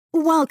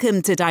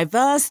Welcome to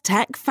Diverse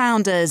Tech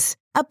Founders,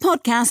 a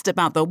podcast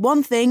about the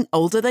one thing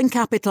older than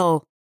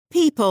capital,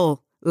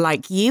 people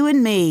like you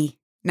and me.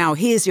 Now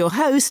here's your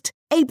host,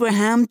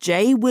 Abraham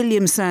J.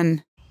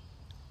 Williamson.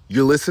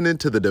 You're listening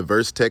to the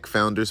Diverse Tech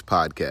Founders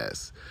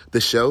podcast,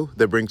 the show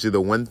that brings you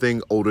the one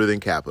thing older than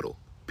capital,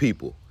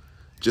 people,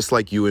 just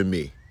like you and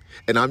me.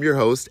 And I'm your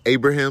host,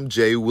 Abraham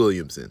J.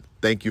 Williamson.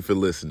 Thank you for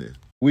listening.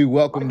 We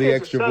welcome the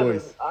extra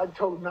voice. I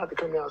told him not to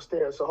come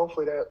downstairs, so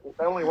hopefully that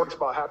only works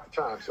about half the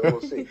time, so we'll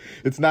see.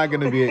 It's not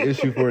going to be an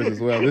issue for us as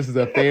well. This is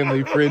a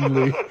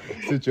family-friendly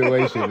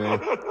situation,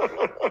 man.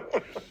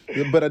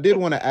 But I did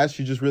want to ask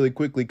you just really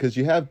quickly, because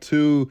you have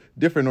two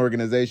different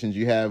organizations.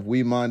 You have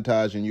We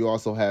Montage, and you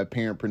also have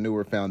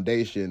Parentpreneur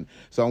Foundation.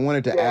 So I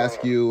wanted to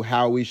ask you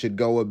how we should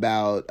go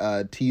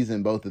about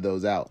teasing both of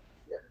those out.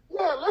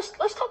 Yeah, let's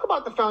talk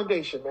about the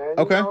foundation, man.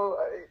 Okay. You know,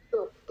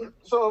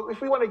 so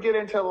if we want to get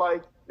into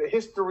like the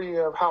history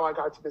of how I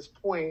got to this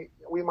point,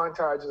 We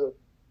Montage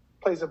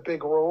plays a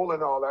big role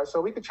in all that.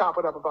 So we could chop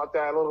it up about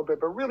that a little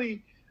bit. But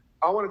really,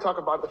 I want to talk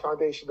about the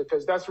foundation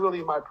because that's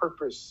really my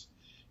purpose.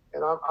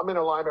 And I'm in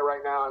alignment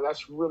right now, and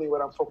that's really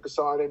what I'm focused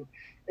on.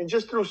 And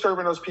just through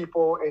serving those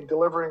people and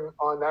delivering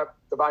on that,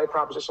 the value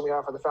proposition we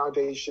have for the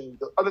foundation,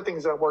 the other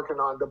things that I'm working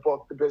on, the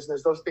book, the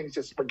business, those things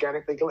just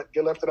organically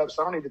get lifted up.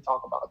 So I don't need to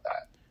talk about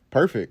that.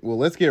 Perfect. Well,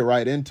 let's get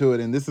right into it.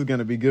 And this is going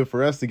to be good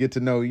for us to get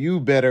to know you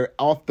better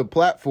off the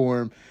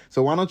platform.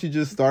 So why don't you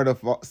just start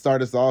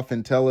us off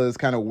and tell us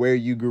kind of where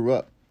you grew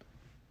up?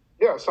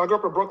 Yeah, so I grew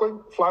up in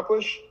Brooklyn,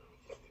 Flatbush.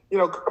 You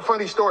know, a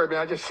funny story,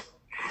 man.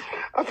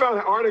 I found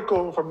an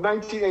article from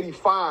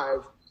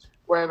 1985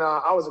 when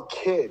I was a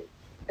kid.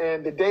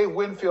 And the Dave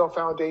Winfield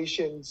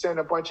Foundation sent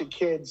a bunch of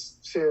kids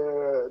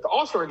to the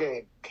All-Star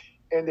game.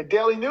 And the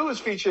Daily News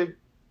featured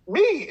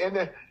me. And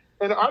the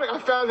article, I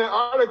found that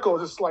article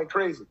just like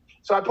crazy.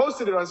 So I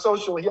posted it on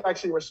social, and he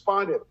actually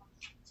responded.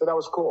 So that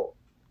was cool.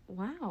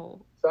 Wow.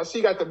 So I see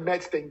you got the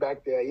Mets thing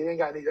back there. You ain't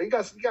got any. You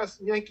got some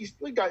Yankees.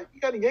 You got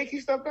any Yankee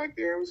stuff back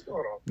there? What's going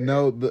on? Man?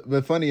 No,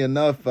 but funny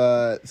enough,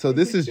 so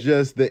this is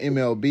just the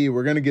MLB.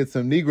 We're gonna get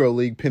some Negro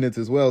League pennants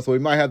as well. So we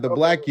might have the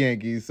Black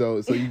Yankees. So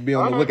you can be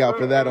on the lookout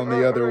for that on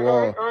the other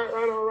wall.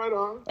 Right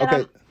on. And Okay.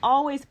 I'm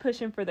always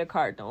pushing for the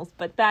Cardinals,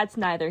 but that's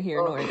neither here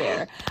nor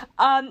there.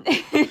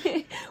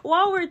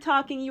 While we're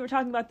talking, you were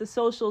talking about the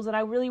socials, and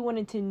I really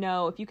wanted to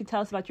know if you could tell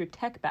us about your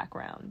tech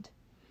background.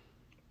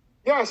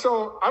 Yeah,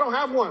 so I don't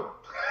have one.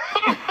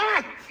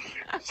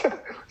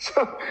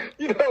 so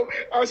you know,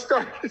 I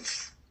started.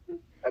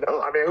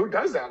 I mean, who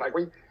does that? Like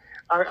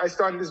I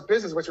started this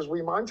business, which was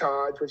We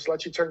Montage, which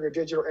lets you turn your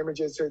digital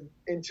images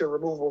into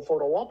removable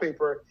photo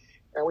wallpaper,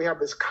 and we have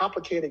this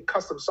complicated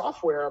custom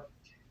software.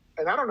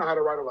 And I don't know how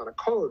to write a lot of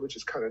code, which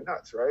is kind of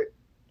nuts, right?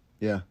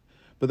 Yeah,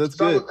 but that's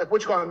good. good.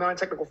 What you call a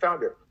non-technical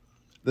founder.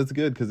 That's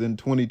good because in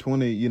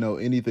 2020, you know,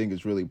 anything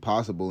is really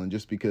possible. And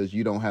just because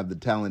you don't have the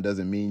talent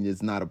doesn't mean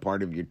it's not a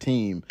part of your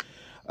team.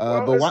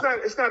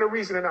 It's not a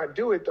reason to not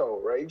do it,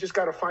 though, right? You just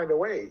got to find a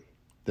way.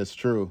 That's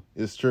true.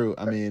 It's true.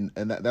 I mean,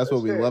 and that's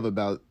what we love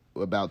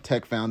about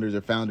tech founders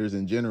or founders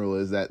in general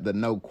is that the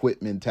no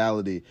quit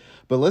mentality.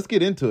 But let's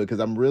get into it because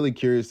I'm really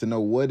curious to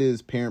know what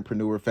is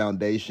Parentpreneur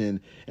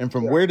Foundation and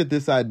from where did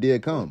this idea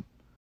come?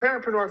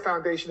 Parentpreneur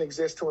Foundation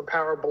exists to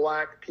empower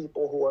Black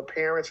people who are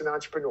parents and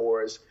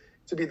entrepreneurs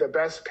to be the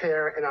best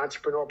parent and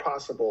entrepreneur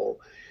possible.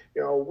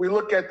 You know, we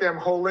look at them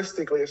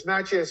holistically. It's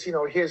not just, you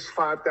know, here's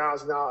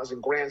 $5,000 in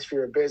grants for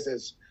your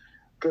business.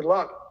 Good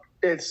luck.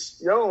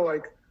 It's,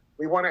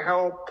 we want to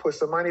help put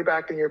some money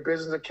back in your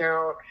business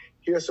account.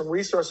 Here's some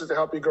resources to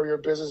help you grow your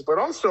business. But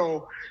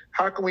also,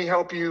 how can we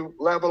help you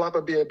level up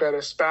and be a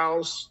better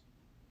spouse,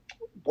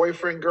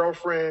 boyfriend,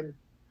 girlfriend,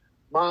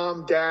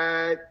 mom,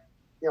 dad?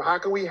 You know, how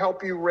can we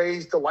help you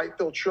raise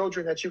delightful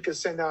children that you can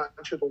send out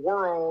into the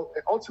world?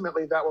 And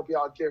ultimately, that will be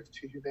our gift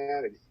to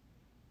humanity.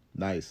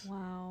 Nice.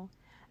 Wow.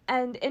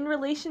 And in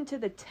relation to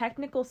the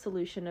technical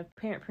solution of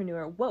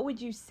Parentpreneur,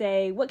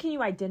 what can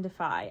you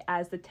identify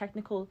as the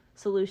technical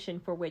solution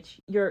for which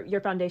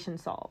your foundation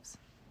solves?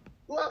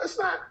 Well, it's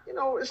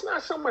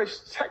not so much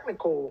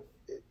technical.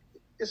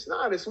 It's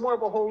more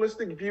of a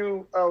holistic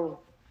view of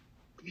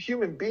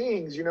human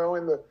beings, you know,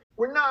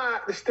 we're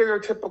not the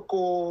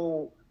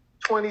stereotypical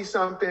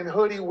 20-something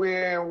hoodie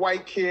wearing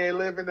white kid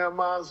living in their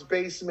mom's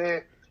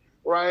basement,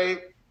 right?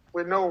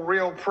 With no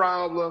real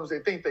problems. They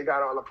think they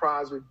got all the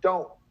problems. We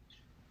don't.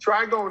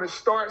 Try going to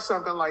start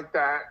something like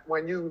that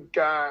when you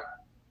got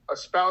a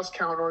spouse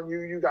count on you,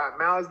 you got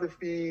mouths to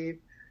feed,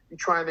 you're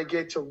trying to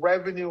get to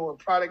revenue and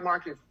product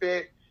market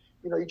fit.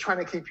 You know, you're trying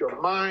to keep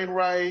your mind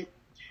right,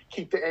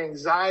 keep the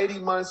anxiety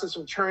monsters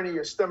from turning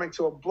your stomach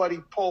to a bloody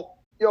pulp.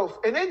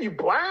 And then you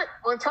Black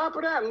on top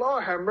of that.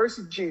 Lord have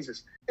mercy,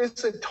 Jesus.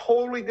 It's a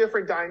totally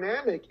different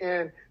dynamic.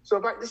 And so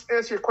if I just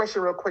answer your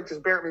question real quick,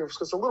 just bear with me,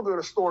 because it's a little bit of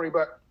a story.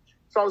 But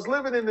so I was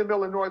living in the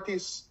middle of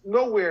Northeast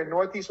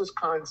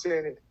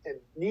Wisconsin, and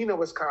Neenah,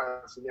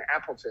 Wisconsin, near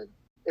Appleton.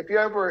 If you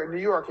ever in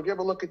New York, if you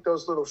ever look at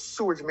those little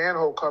sewage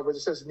manhole covers,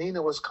 it says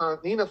Neenah,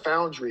 Wisconsin, Neenah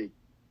Foundry.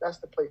 That's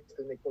the place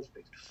to make those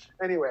things.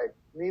 Anyway,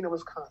 Neenah,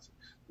 Wisconsin.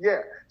 Yeah.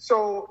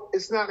 So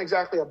it's not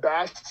exactly a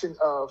bastion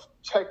of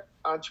tech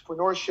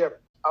entrepreneurship.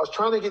 I was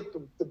trying to get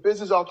the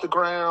business off the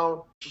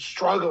ground,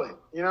 struggling.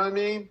 You know what I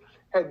mean?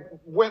 Had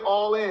went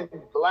all in,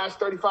 the last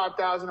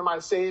 $35,000 of my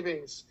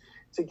savings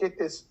to get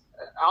this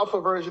alpha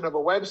version of a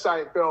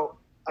website built.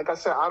 Like I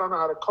said, I don't know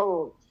how to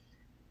code.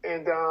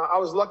 And I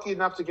was lucky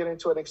enough to get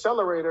into an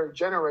accelerator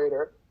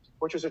generator,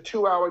 which was a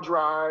 2-hour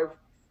drive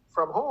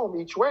from home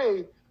each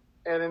way.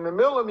 And in the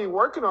middle of me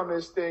working on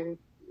this thing,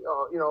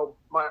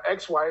 my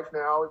ex-wife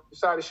now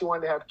decided she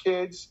wanted to have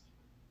kids.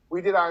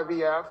 We did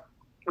IVF.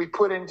 We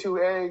put in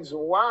 2 eggs.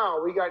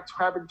 Wow, we got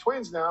having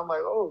twins now. I'm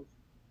like, oh,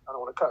 I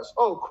don't want to cuss.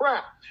 Oh,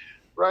 crap,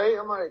 right?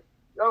 I'm like,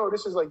 oh,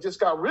 this is like just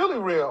got really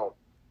real,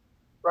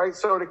 right?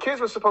 So the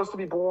kids were supposed to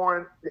be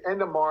born the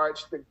end of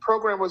March. The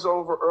program was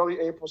over early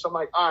April. So I'm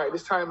like, all right,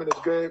 this timing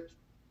is good.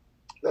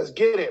 Let's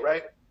get it,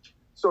 right?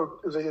 So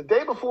it was a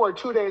day before,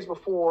 2 days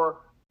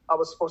before I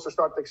was supposed to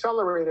start the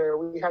accelerator.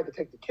 We had to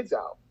take the kids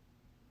out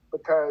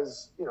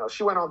because,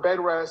 she went on bed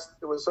rest.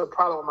 There was a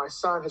problem with my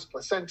son, his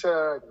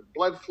placenta, and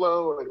blood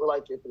flow. And we're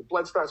like, if the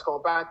blood starts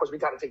going backwards, we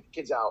got to take the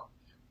kids out.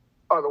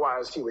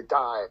 Otherwise, he would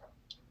die.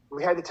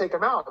 We had to take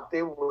them out.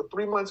 They were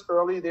 3 months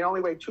early. They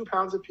only weighed 2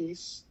 pounds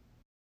apiece.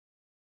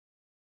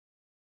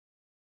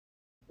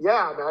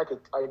 Yeah, man, I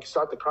could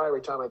start to cry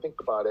every time I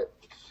think about it.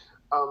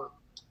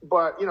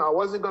 But, I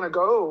wasn't going to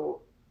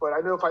go. But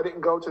I knew if I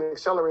didn't go to the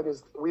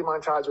accelerators,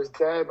 Remontage was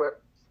dead.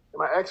 But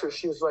my ex,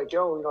 she was like,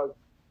 yo,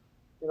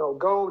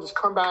 go, just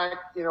come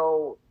back,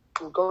 we'll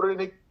go to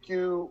the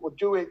NICU, we'll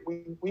do it.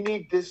 We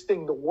need this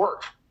thing to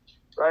work,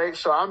 right?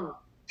 So I'm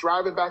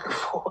driving back and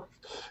forth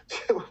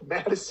to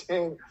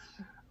Madison.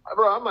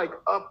 Bro, I'm like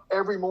up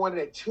every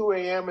morning at 2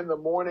 a.m. in the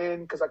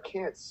morning because I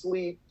can't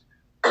sleep.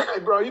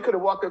 Bro, you could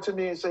have walked up to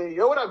me and say,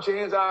 yo, what up,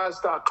 James? I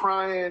start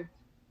crying.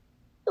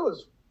 It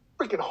was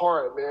freaking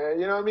hard, man.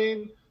 You know what I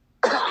mean?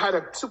 I had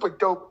a super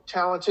dope,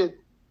 talented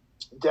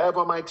dev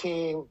on my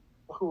team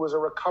who was a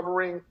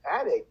recovering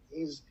addict.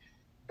 He's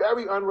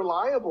very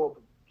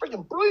unreliable,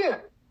 freaking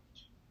brilliant.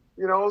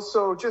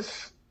 So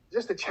just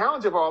the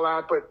challenge of all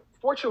that. But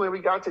fortunately, we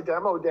got to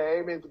demo day.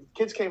 I mean, the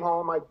kids came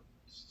home. My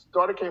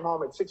daughter came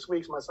home at 6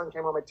 weeks. My son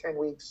came home at 10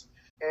 weeks.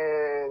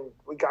 And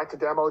we got to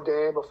demo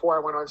day. Before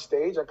I went on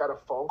stage, I got a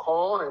phone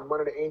call. And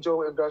one of the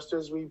angel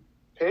investors we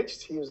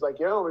pitched, he was like,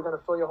 yo, we're going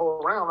to fill your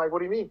whole round. Like, what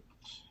do you mean?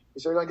 He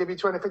said, we're going to give you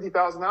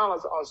 $250,000. I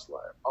was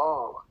like,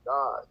 oh, my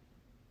God.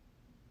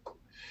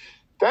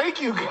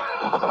 Thank you,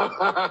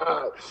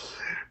 God.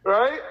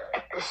 Right?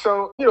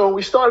 So,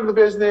 we started the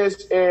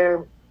business,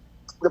 and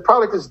the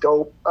product is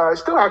dope. It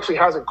still actually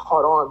hasn't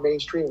caught on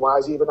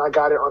mainstream-wise. Even I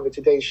got it on the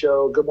Today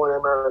Show, Good Morning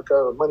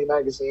America, Money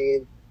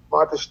Magazine,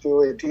 Martha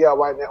Stewart,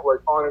 DIY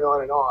Network, on and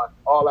on and on.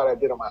 All that I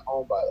did on my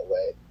own, by the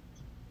way.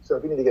 So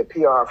if you need to get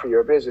PR for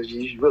your business,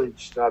 you should really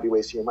just not be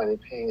wasting your money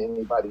paying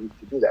anybody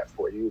to do that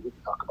for you. We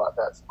can talk about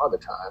that some other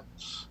time.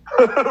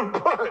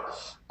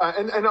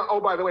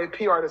 Oh, by the way,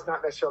 PR does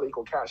not necessarily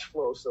equal cash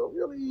flow. So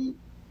really,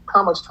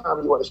 how much time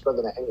do you want to spend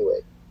on that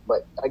anyway?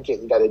 But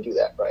again, you got to do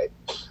that, right?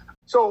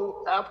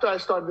 So after I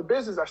started the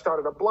business, I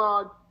started a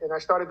blog, and I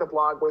started the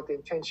blog with the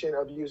intention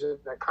of using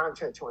that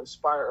content to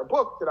inspire a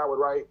book that I would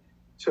write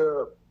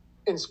to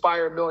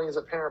inspire millions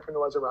of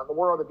parentpreneurs around the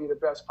world to be the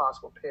best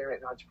possible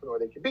parent and entrepreneur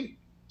they can be.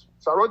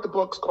 So I wrote the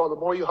books called The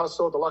More You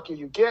Hustle, The Luckier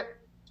You Get.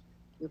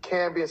 You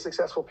can be a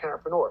successful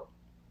parentpreneur.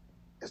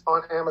 It's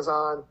on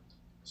Amazon.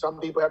 Some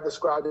people have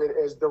described it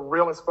as the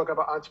realest book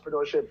about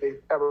entrepreneurship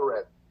they've ever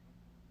read.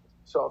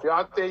 So if you're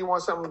out there, you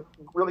want something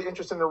really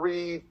interesting to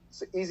read,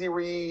 it's an easy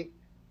read,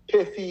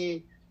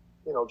 pithy,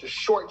 just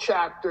short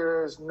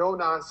chapters, no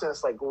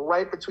nonsense, like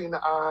right between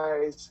the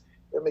eyes.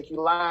 It'll make you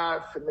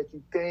laugh, it'll make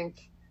you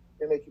think,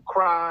 it'll make you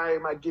cry,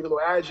 it might give you a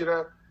little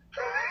agita.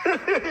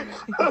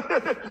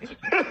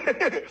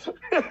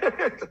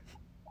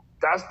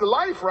 That's the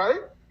life, right?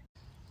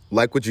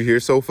 Like what you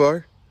hear so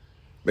far?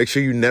 Make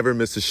sure you never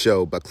miss a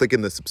show by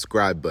clicking the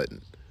subscribe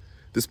button.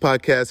 This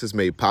podcast is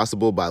made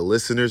possible by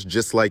listeners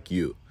just like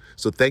you.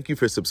 So thank you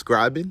for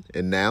subscribing.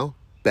 And now,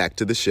 back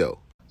to the show.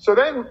 So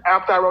then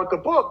after I wrote the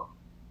book,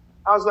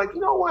 I was like,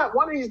 you know what?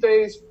 One of these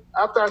days,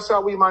 after I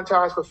sell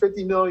Remontage for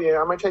 $50 million,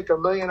 I'm going to take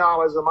 $1 million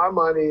of my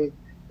money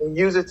and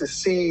use it to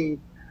seed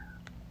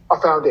a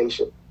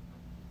foundation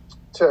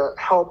to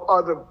help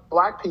other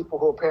Black people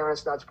who are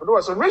parents and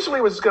entrepreneurs. So initially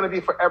it was going to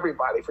be for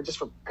everybody, for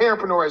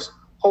parentpreneurs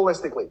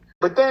holistically.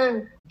 But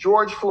then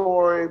George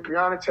Floyd,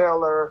 Breonna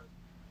Taylor,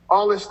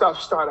 all this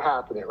stuff started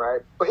happening,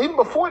 right? But even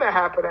before that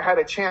happened, I had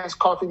a Chance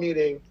coffee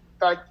meeting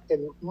back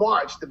in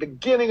March, the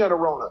beginning of the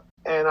Rona.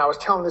 And I was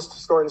telling this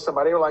story to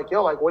somebody. They were like,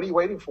 yo, what are you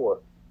waiting for?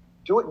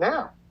 Do it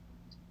now.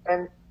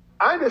 And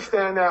I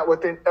understand that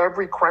within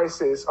every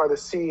crisis are the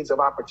seeds of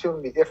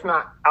opportunity, if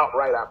not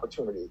outright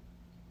opportunity.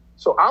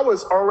 So I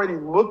was already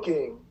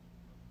looking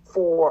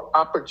for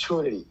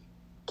opportunity.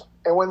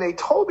 And when they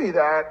told me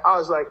that, I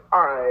was like,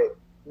 all right,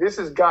 this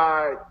is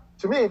God.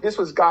 To me, this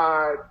was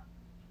God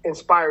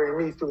inspiring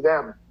me through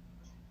them.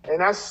 And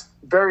that's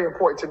very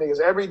important to me because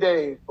every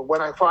day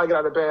when I finally get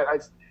out of bed,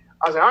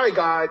 I was like, all right,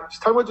 God,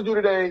 just tell me what to do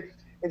today,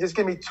 and just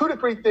give me 2 to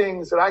 3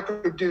 things that I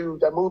could do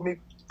that move me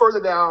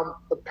further down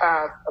the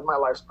path of my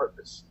life's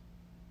purpose.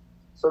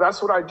 So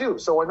that's what I do.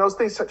 So when those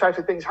types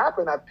of things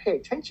happen, I pay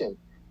attention. And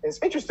it's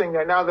interesting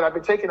that now that I've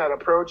been taking that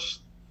approach,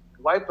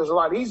 life is a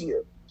lot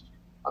easier.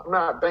 I'm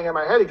not banging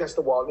my head against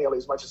the wall nearly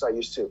as much as I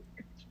used to.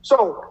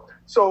 So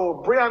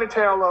Breonna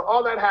Taylor,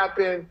 all that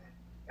happened.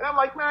 And I'm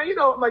like, man,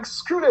 I'm like,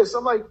 screw this.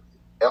 I'm like,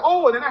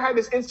 oh, and then I had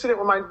this incident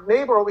with my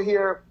neighbor over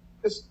here.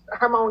 I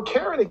had my own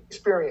Karen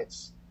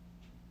experience.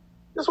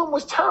 This one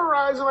was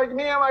terrorizing like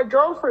me and my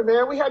girlfriend,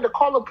 man. We had to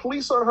call the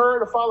police on her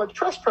to file a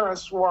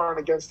trespass warrant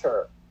against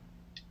her.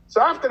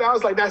 So after that, I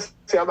was like, that's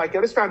it. I'm like,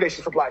 this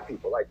foundation's for Black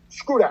people. Like,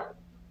 screw that,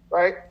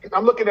 right?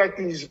 I'm looking at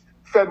these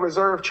Fed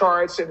Reserve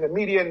charts and the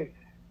median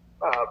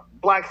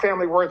Black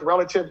family worth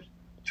relative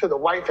to the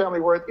white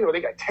family worth.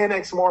 They got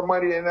 10x more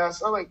money than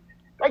us. I'm like,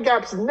 that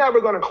gap's never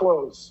going to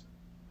close.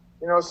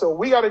 So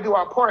we got to do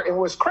our part. And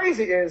what's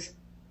crazy is,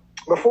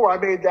 before I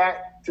made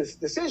that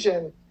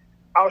decision,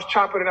 I was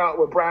chopping it out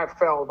with Brad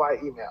Fell via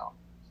email.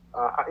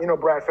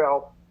 Brad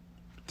Fell.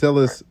 Tell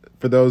us,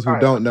 for those who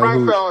don't know,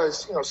 Brad Fell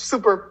is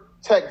super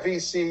tech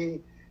VC,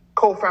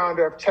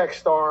 co-founder of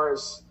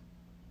Techstars.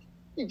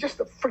 He's just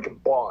a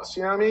freaking boss.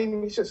 You know what I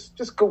mean? He's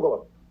just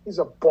Google him. He's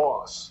a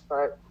boss,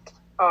 right?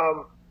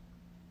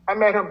 I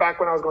met him back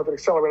when I was going to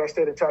Accelerate. I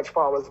stayed in touch,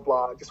 followed his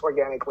blog just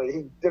organically.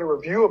 He did a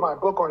review of my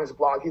book on his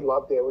blog. He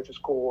loved it, which is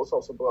cool.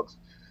 Sold some books.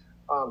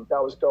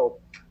 That was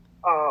dope.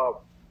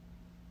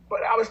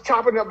 But I was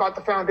chopping up about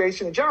the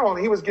foundation in general,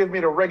 and he was giving me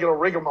the regular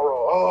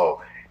rigmarole.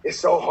 Oh, it's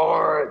so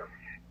hard.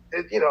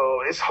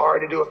 It's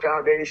hard to do a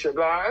foundation.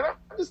 Blah. And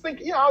I just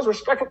think, I was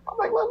respectful. I'm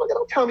like, well, look,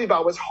 don't tell me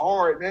about what's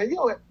hard, man.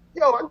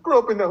 I grew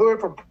up in the hood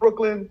from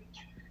Brooklyn.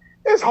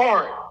 It's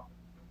hard,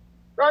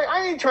 right?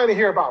 I ain't trying to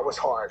hear about what's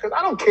hard because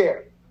I don't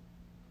care.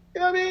 You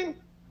know what I mean?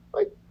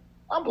 Like,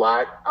 I'm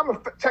Black. I'm a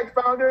tech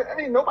founder. I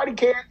mean, nobody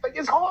cares. Like,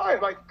 it's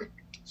hard. Like,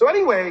 so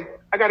anyway,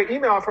 I got an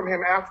email from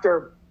him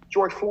after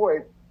George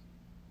Floyd.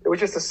 It was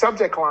just a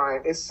subject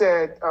line. It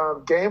said,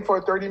 game for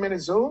a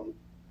 30-minute Zoom.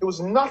 There was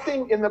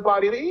nothing in the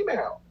body of the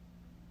email.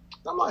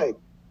 I'm like,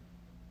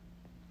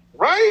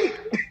 right?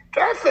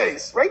 That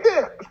face right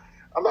there.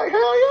 I'm like,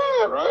 hell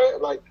yeah,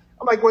 right?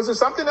 I'm like, was there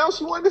something else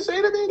you wanted to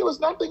say to me? There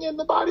was nothing in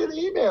the body of the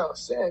email.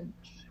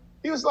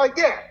 He was like,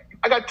 yeah,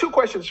 I got 2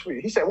 questions for you.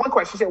 He said, one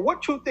question. He said,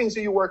 what 2 things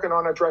are you working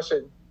on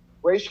addressing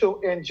racial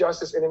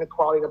injustice and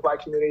inequality in the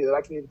Black community that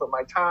I can either put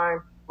my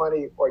time,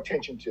 money, or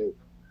attention to?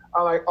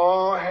 I'm like,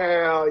 oh,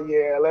 hell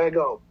yeah, let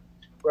go,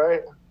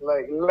 right?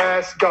 Like,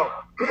 let's go.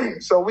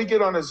 So we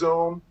get on a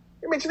Zoom.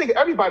 I mean, you think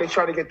everybody's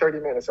trying to get 30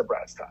 minutes of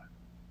Brad's time.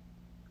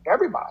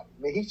 Everybody.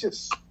 I mean,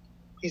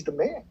 he's the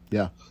man.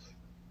 Yeah.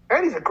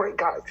 And he's a great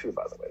guy, too,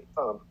 by the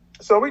way.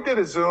 So we did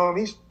a Zoom.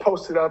 He's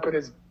posted up in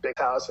his big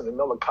house in the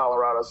middle of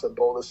Colorado, some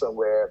Boulder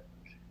somewhere.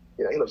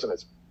 He lives in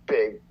this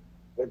big,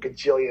 a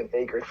gajillion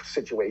acre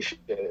situation.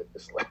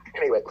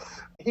 Anyway,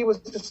 he was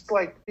just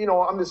like,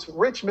 I'm this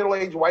rich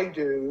middle-aged white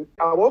dude.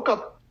 I woke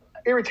up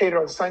irritated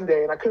on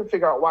Sunday and I couldn't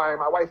figure out why.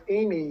 My wife,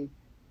 Amy,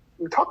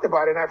 we talked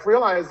about it, and I've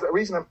realized the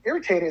reason I'm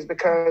irritated is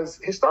because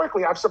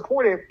historically I've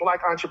supported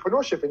Black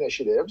entrepreneurship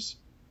initiatives,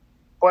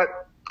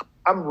 but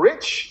I'm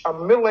rich,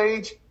 I'm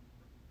middle-aged,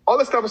 all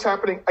this stuff is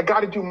happening. I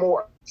got to do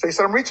more. So he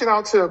said, I'm reaching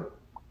out to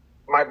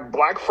my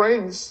Black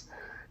friends.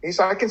 He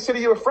said, I consider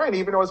you a friend,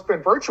 even though it's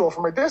been virtual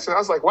from a distance. I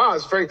was like, wow, I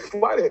was very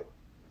flattered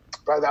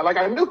by that. Like,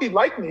 I knew he'd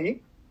like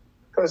me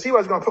because he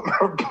was going to put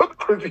my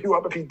book review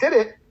up if he did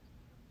it.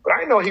 But I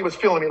didn't know he was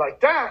feeling me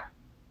like that.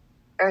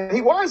 And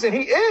he was, and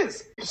he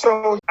is.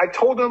 So I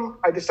told him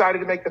I decided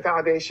to make the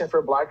foundation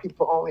for Black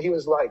people only. He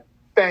was like,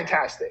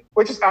 fantastic.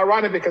 Which is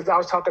ironic because I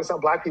was talking to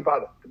some Black people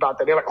about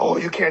that. They're like, oh,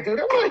 you can't do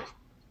that? I'm like,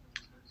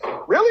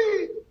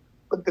 really?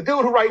 But the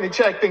dude who writing the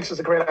check thinks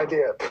it's a great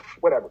idea.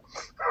 Whatever.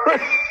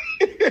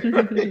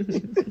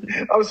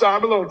 I'm sorry,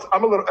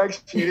 I'm a little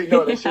extra. You didn't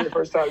know that shit the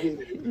first time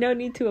either. No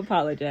need to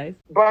apologize.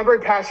 But I'm very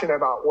passionate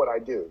about what I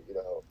do,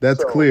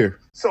 That's clear.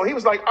 So he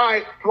was like, all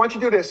right, why don't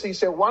you do this? He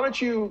said, why don't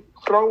you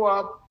throw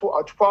up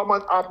a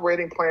 12-month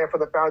operating plan for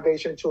the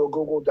foundation to a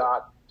Google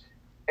Doc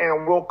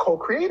and we'll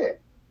co-create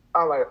it.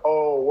 I'm like,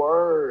 oh,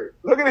 word.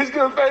 Look at his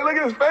good face. Look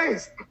at his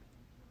face.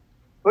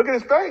 Look at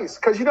his face.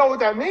 Because you know what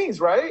that means,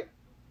 right?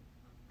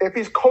 If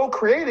he's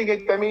co-creating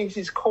it, that means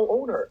he's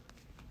co-owner.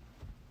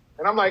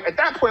 And I'm like, at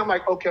that point, I'm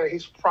like, okay,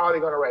 he's probably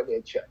going to write me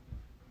a check.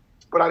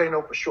 But I didn't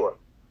know for sure.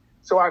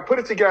 So I put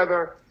it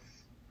together,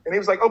 and he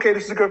was like, okay,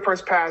 this is a good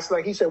first pass.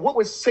 Like, he said, what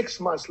would 6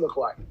 months look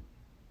like?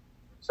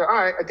 So, all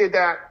right, I did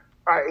that.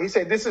 All right, he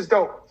said, this is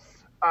dope.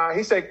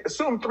 He said,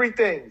 assume 3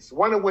 things,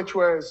 one of which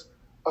was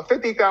a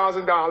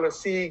 $50,000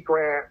 seed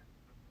grant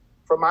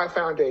for my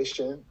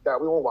foundation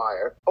that we will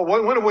wire.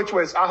 One of which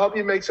was, I'll help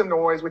you make some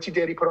noise, which he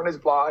did. He put on his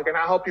blog, and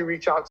I'll help you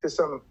reach out to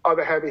some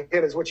other heavy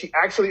hitters, which he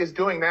actually is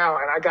doing now.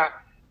 And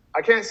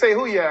I can't say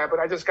who yet, but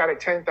I just got a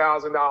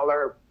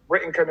 $10,000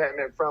 written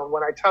commitment from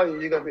when I tell you,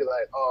 you're going to be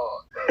like,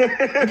 oh.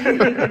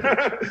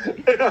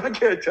 I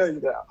can't tell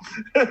you now.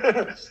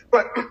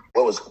 But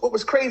what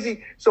was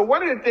crazy, so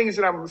one of the things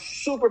that I'm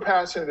super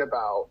passionate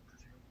about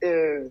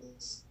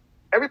is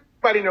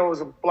everybody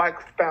knows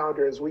Black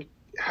founders, we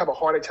have a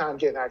harder time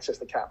getting access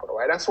to capital,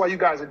 right? That's why you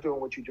guys are doing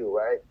what you do,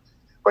 right?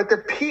 But the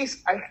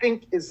piece I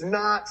think is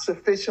not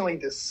sufficiently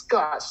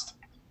discussed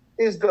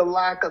is the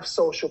lack of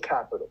social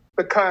capital.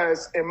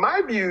 Because in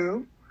my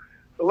view,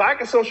 the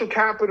lack of social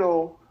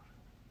capital,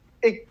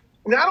 it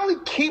not only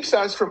keeps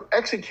us from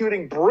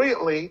executing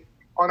brilliantly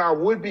on our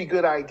would-be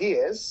good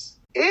ideas,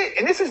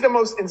 and this is the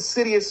most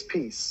insidious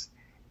piece,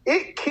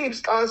 it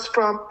keeps us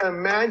from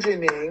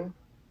imagining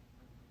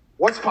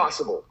what's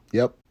possible.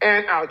 Yep.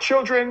 And our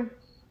children,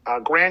 our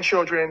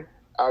grandchildren,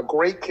 our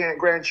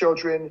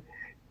great-grandchildren,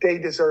 they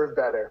deserve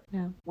better.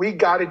 Yeah. We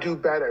got to do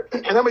better.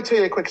 And let me tell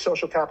you a quick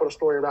social capital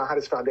story around how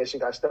this foundation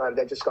got started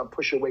that just going to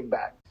push your wig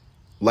back.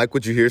 Like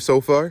what you hear so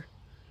far?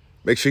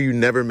 Make sure you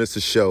never miss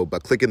a show by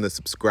clicking the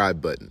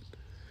subscribe button.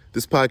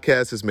 This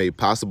podcast is made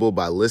possible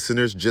by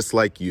listeners just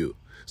like you.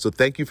 So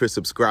thank you for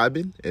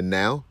subscribing. And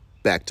now,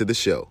 back to the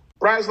show.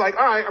 Brad's like,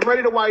 all right, I'm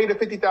ready to wire you the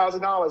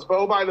 $50,000. But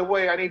oh, by the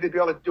way, I need to be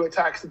able to do it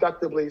tax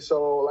deductibilly.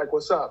 So, like,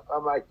 what's up?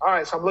 I'm like, all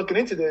right, so I'm looking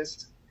into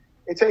this.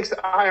 It takes the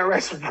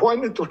IRS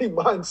 1 to 3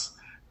 months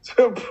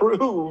to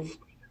approve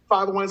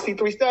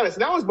 501c3 status.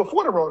 And that was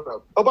before the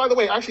Roanoke. Oh, by the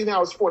way, actually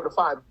now it's 4 to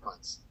 5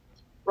 months.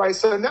 Right?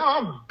 So now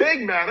I'm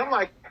big, man. I'm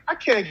like, I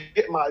can't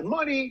get my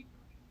money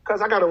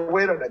because I got to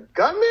wait on the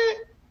government.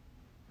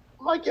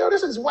 I'm like, yo,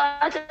 this is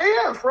whack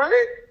AF,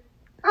 right?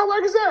 How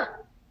whack is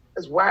that?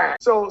 It's whack.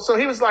 So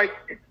he was like,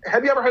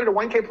 have you ever heard of the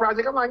 1K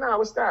project? I'm like, nah,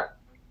 what's that?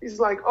 He's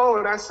like,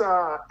 oh, that's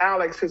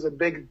Alex, who's a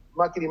big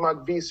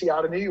muckety-muck VC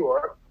out of New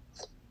York.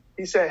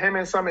 He said him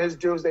and some of his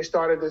dudes, they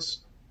started this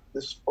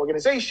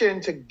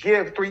organization to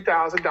give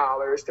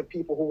 $3,000 to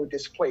people who were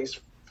displaced,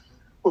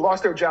 who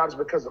lost their jobs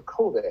because of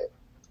COVID.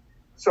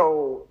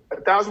 So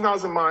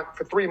 $1,000 a month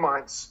for 3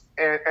 months.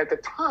 And at the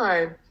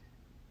time,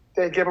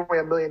 they gave away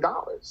 $1 million.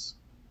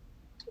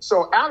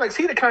 So Alex,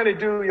 he the kind of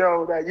dude,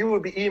 yo, that you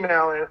would be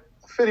emailing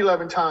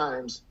 11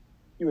 times,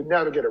 you would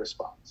never get a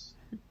response.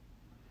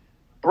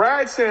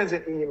 Brad sends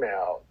an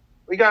email.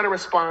 We got a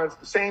response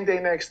the same day,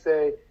 next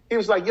day. He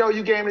was like, yo,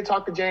 you game to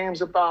talk to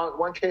James about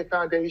 1K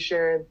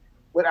Foundation,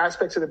 what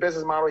aspects of the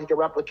business model he could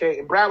replicate.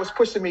 And Brad was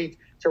pushing me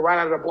to right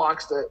out of the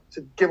blocks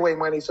to give away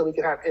money so we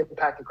could have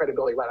impact and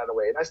credibility right out of the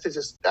way. And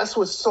that's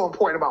what's so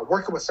important about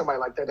working with somebody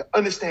like that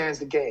understands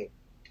the game,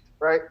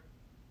 right?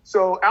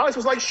 So Alex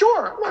was like,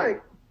 sure. I'm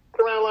like,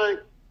 around like,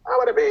 how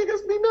would it be?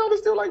 Just email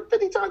this dude like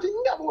 50 times.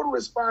 You never want to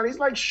respond. He's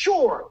like,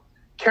 sure.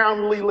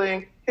 Calendly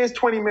link. Here's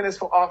 20 minutes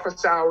for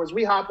office hours.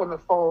 We hop on the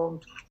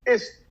phone.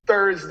 It's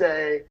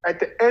Thursday. At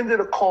the end of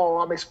the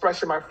call, I'm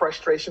expressing my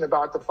frustration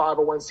about the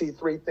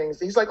 501c3 things.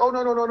 He's like, oh,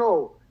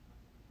 no.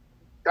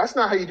 That's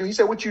not how you do. He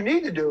said, what you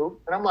need to do.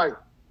 And I'm like,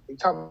 you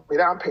telling me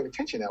that? I'm paying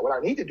attention now. What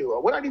I need to do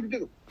or what I need to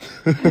do.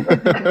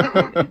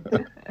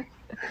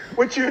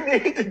 What you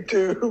need to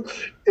do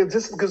is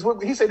just because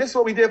he said this is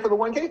what we did for the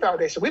 1K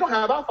Foundation. We don't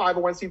have our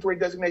 501c3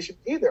 designation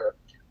either.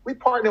 We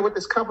partner with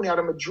this company out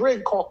of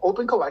Madrid called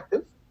Open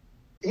Collective.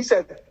 He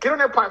said, get on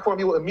their platform.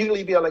 You will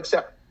immediately be able to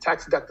accept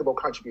tax deductible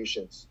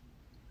contributions.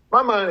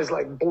 My mind is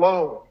like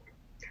blown.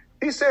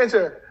 He sends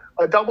a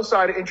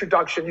double-sided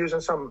introduction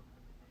using some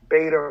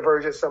beta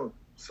version, some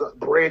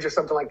bridge or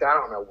something like that. I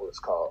don't know what it's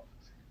called.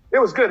 It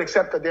was good,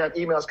 except that damn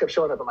emails kept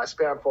showing up in my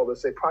spam folder,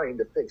 so they probably need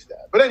to fix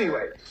that. But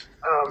anyway,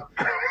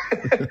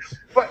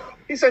 but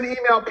he sent an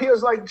email.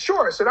 Pia's like,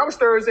 sure. So that was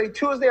Thursday.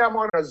 Tuesday, I'm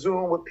on a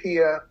Zoom with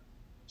Pia.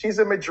 She's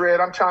in Madrid.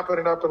 I'm chopping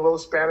it up in a little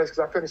Spanish because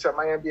I finished up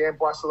my MBA in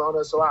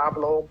Barcelona, so I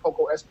hablo un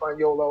poco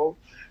españolo.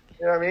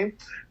 You know what I mean?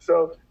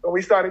 So when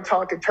we started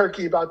talking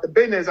Turkey about the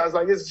business, I was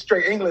like, this is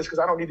straight English because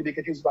I don't need to be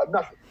confused about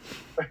nothing.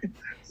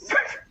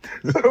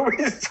 So we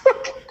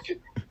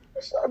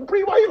talking.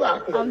 Bree, why are you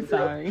laughing? I'm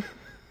sorry.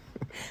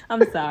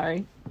 I'm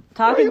sorry.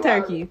 Talking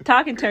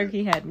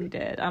turkey had me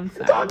dead. I'm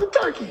sorry. Talking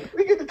turkey.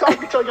 We get to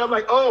talking turkey. I'm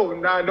like, oh,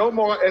 nah, no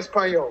more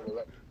español.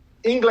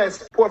 English,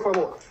 por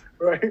favor.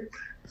 Right?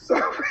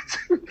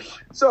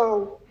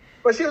 So,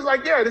 but she was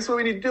like, yeah, this is what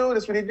we need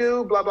to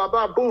do, blah, blah,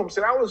 blah, boom.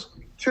 So that was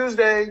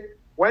Tuesday.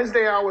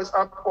 Wednesday, I was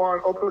up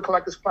on Open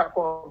Collective's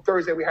platform.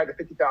 Thursday, we had the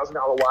 $50,000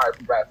 wire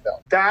from Brad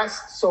Feld.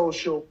 That's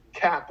social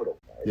capital.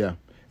 Right? Yeah.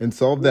 And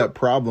solve that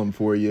problem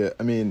for you.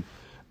 I mean,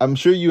 I'm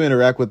sure you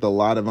interact with a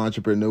lot of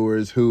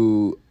entrepreneurs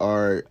who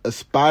are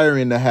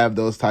aspiring to have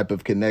those type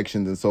of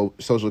connections and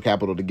social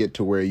capital to get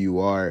to where you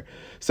are.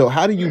 So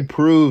how do you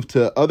prove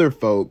to other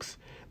folks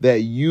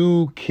that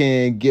you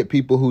can get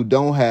people who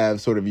don't have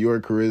sort of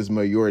your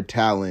charisma, your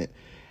talent?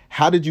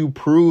 How did you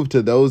prove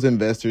to those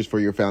investors for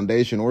your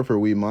foundation or for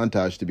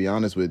WeMontage, to be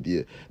honest with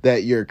you,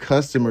 that your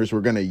customers were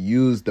going to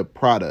use the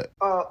product?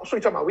 So you're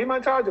talking about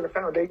WeMontage or the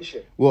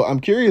foundation? Well, I'm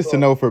curious to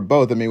know for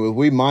both. I mean, with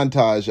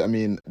WeMontage, I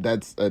mean,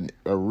 that's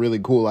a really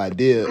cool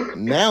idea.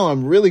 Now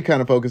I'm really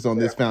kind of focused on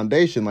this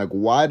foundation. Like,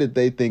 why did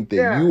they think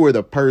that you were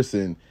the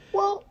person?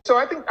 Well, so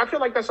I feel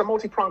like that's a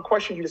multi-pronged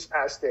question you just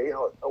asked there. You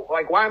know,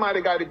 like, why am I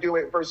the guy to do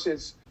it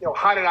versus, you know,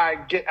 how did I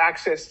get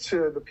access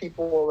to the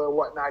people and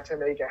whatnot to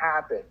make it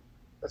happen?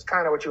 That's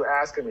kind of what you're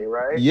asking me,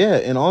 right? Yeah,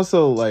 and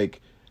also,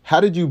 like, how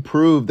did you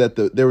prove that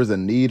there was a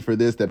need for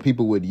this, that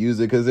people would use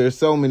it? Because there's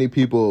so many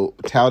people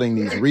touting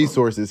these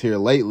resources here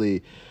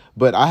lately,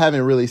 but I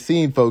haven't really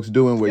seen folks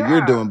doing what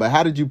you're doing. But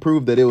how did you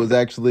prove that it was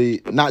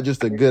actually not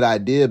just a good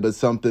idea, but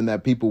something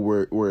that people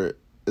were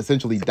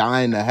essentially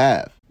dying to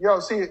have? Yo,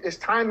 see, it's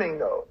timing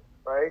though,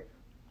 right?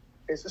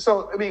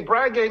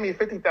 Brad gave me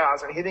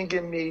 $50,000. He didn't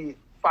give me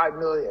 $5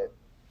 million,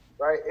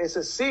 right? It's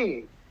a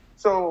seed.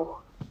 So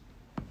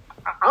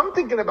I'm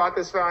thinking about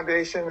this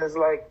foundation as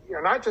like,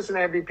 not just an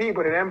MVP,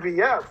 but an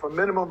MVF, a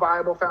minimum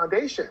viable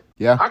foundation.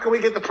 Yeah. How can we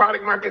get the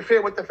product market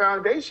fit with the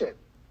foundation?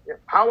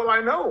 How will I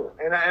know?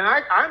 And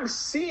I'm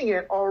seeing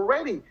it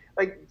already.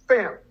 Like,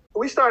 fam,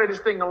 we started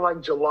this thing in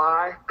like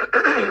July.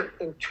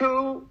 In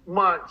 2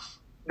 months,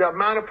 the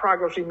amount of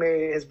progress we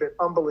made has been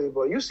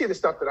unbelievable. You see the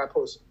stuff that I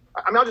post.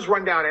 I'll just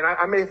run down, and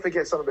I may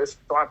forget some of this,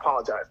 so I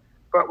apologize.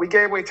 But we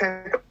gave away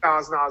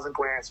 $10,000 in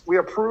grants. We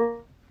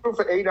approved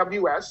for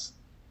AWS.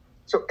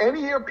 So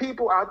any of your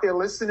people out there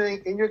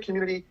listening in your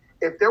community,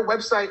 if their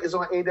website is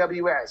on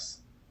AWS,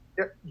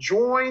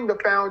 join the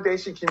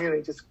foundation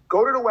community. Just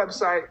go to the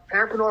website,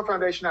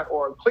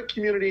 parentpreneurfoundation.org, click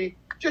community,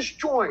 just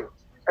join.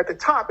 At the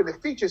top in the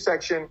feature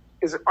section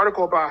is an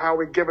article about how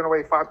we're giving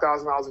away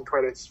 $5,000 in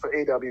credits for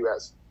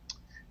AWS.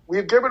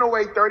 We've given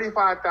away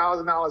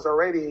 $35,000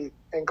 already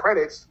in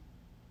credits.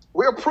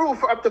 We're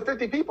approved for up to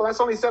 50 people. That's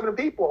only 7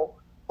 people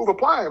who've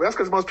applied. But that's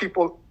because most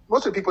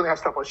of the people have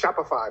stuff on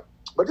Shopify.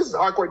 But this is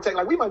hardcore tech.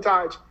 Like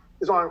WeMontage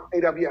is on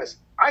AWS.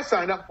 I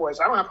signed up for it,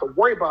 so I don't have to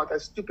worry about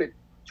that stupid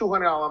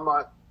 $200 a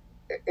month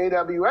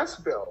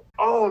AWS bill.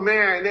 Oh,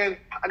 man. And then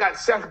I got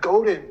Seth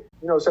Godin.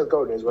 You know who Seth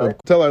Godin is, right?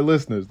 Tell our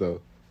listeners,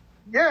 though.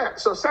 Yeah.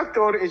 So Seth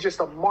Godin is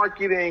just a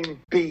marketing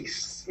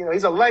beast.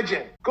 He's a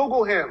legend.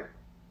 Google him.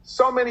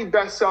 So many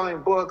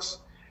best-selling books.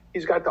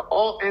 He's got the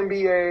Alt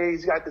MBA.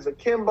 He's got this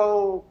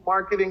Akimbo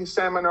marketing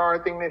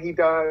seminar thing that he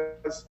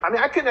does.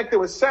 I connected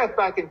with Seth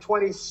back in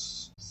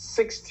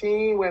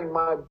 2016 when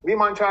my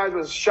WeMontage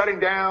was shutting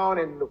down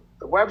and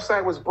the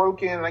website was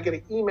broken. And I get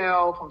an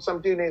email from some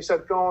dude named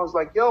Seth Godin. Was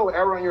like, yo,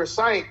 error on your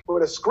site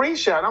with a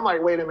screenshot. I'm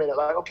like, wait a minute.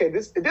 Like, okay,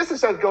 this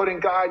is Seth Godin.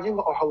 God,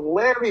 you are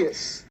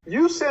hilarious.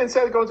 You sent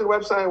Seth Godin to the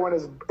website when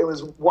it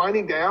was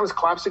winding down, it was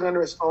collapsing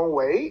under its own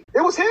weight. It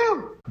was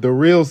him. The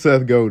real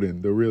Seth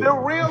Godin. The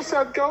real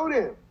Seth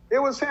Godin.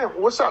 It was him.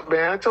 What's up,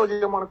 man? I told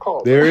you I'm on a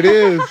call. There it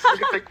is.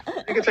 You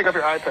can take off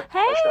your iPad.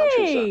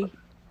 Hey!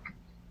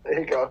 There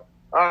you go.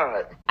 All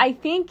right. I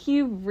think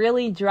you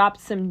really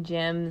dropped some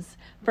gems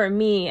for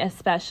me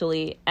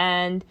especially.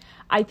 And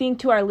I think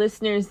to our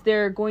listeners,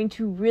 they're going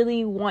to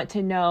really want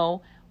to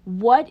know,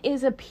 what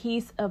is a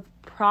piece of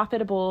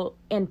profitable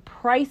and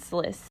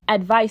priceless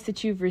advice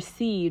that you've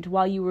received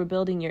while you were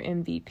building your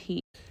MVP?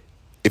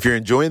 If you're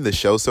enjoying the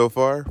show so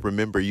far,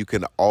 remember you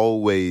can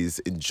always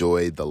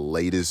enjoy the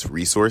latest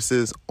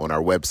resources on our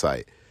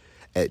website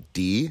at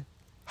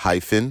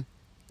d-tech.fund.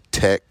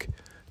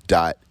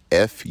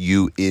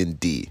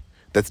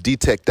 That's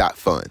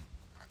dtech.fun.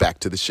 Back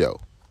to the show.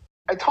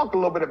 I talked a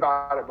little bit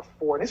about it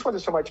before, and this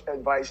wasn't so much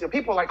advice.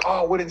 People are like,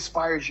 oh, what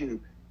inspires you?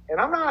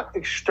 And I'm not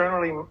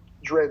externally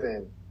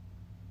driven.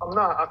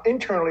 I'm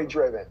internally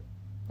driven.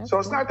 So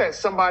it's not that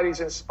somebody's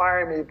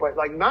inspiring me, but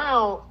like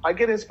now I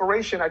get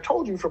inspiration, I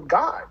told you, from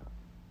God.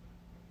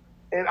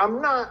 And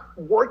I'm not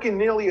working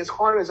nearly as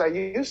hard as I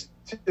used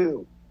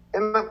to.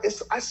 And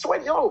I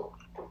swear,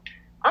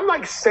 I'm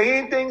like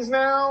saying things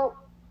now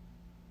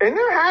and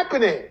they're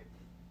happening.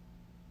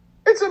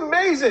 It's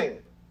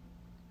amazing.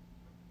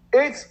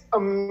 It's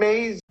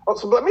amazing. Oh,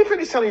 so let me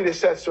finish telling you this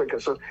Seth story.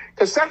 Because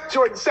this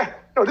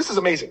is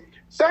amazing.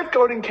 Seth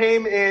Godin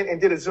came in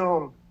and did a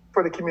Zoom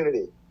for the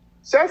community.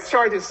 Seth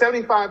charges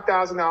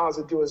 $75,000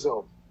 to do a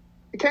Zoom.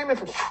 He came in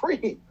for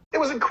free. It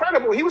was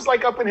incredible. He was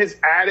like up in his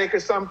attic or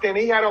something.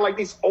 He had like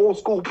these old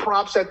school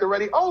props at the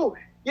ready. Oh,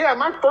 yeah,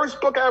 my first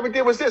book I ever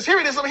did was this. Here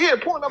it is over here,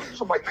 pulling up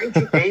from like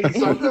 1980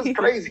 something. It's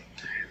crazy.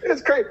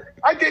 It's crazy.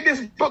 I did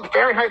this book,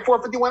 Fahrenheit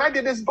 451. I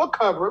did this book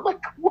cover. I'm like,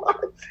 what?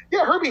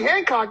 Yeah, Herbie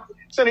Hancock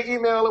sent an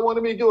email and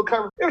wanted me to do a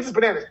cover. It was just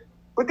bananas.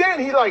 But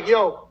then he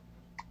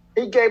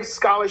gave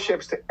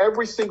scholarships to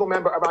every single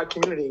member of our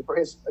community for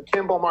his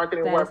Akimbo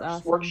Marketing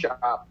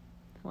Workshop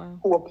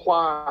who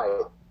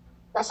applied.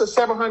 That's a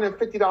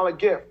 $750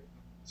 gift.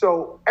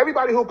 So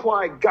everybody who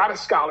applied got a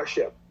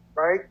scholarship,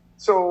 right?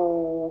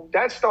 So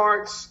that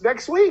starts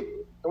next week.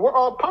 And we're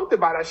all pumped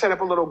about it. I set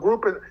up a little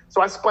group.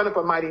 So I spun up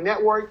a Mighty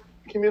Network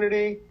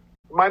community.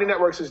 Mighty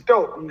Networks is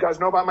dope. You guys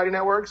know about Mighty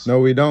Networks? No,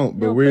 we don't.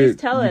 But you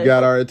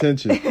got our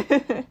attention.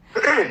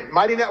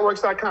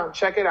 MightyNetworks.com.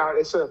 Check it out.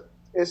 It's an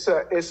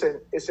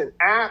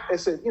app.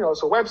 It's a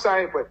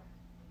website, but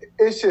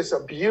it's just a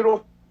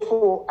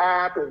beautiful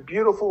app and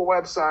beautiful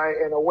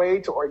website and a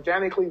way to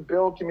organically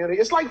build community.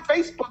 It's like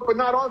Facebook, but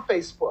not on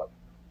Facebook.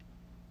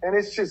 And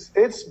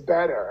it's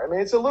better. I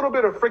mean, it's a little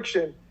bit of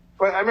friction,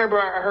 but I remember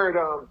I heard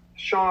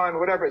Sean,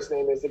 whatever his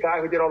name is, the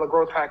guy who did all the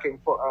growth hacking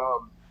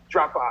for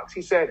Dropbox.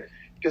 He said,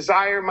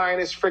 desire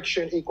minus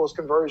friction equals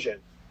conversion.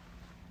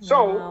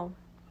 So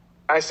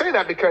I say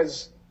that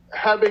because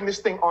having this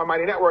thing on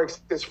Mighty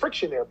Networks, there's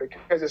friction there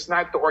because it's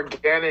not the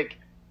organic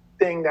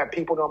thing that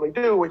people normally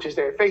do, which is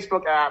their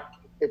Facebook app.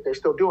 If they're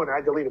still doing it,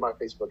 I deleted my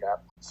Facebook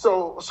app.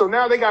 So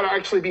now they got to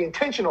actually be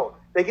intentional.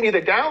 They can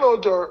either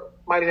download their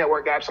Mighty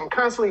Network apps. I'm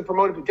constantly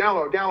promoting to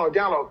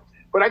download.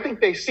 But I think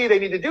they see they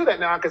need to do that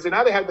now because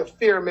now they have the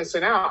fear of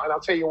missing out. And I'll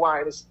tell you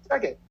why in a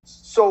second.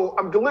 So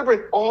I'm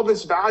delivering all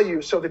this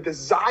value. So the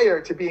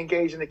desire to be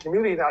engaged in the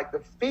community, like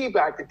the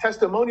feedback, the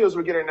testimonials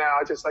we're getting now,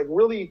 are just like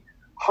really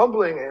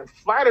humbling and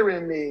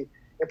flattering me.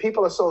 And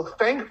people are so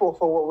thankful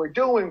for what we're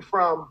doing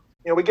from,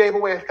 we gave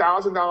away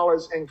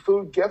 $1,000 in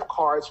food gift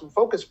cards from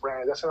Focus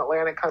Brands. That's an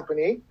Atlanta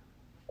company.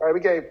 All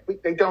right,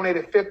 they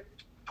donated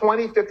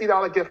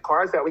 $50 gift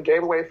cards that we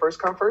gave away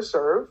first come, first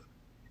serve.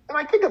 And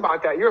I think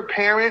about that. You're a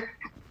parent,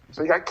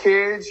 so you got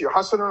kids, you're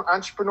hustling,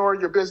 entrepreneur,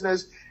 your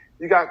business.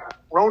 You got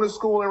Rona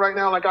schooling right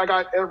now like I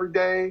got every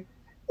day.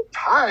 I'm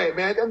tired,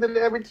 man. At the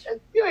end of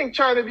you ain't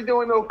trying to be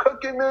doing no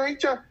cooking, man.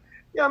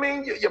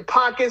 Your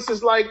pockets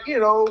is like,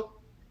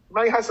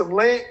 might have some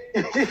lint.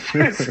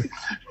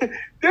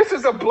 This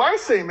is a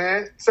blessing,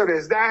 man. So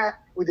there's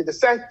that. We did the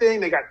set thing.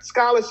 They got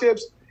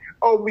scholarships.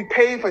 Oh, we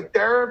paid for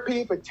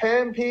therapy for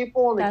 10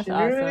 people in the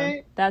community.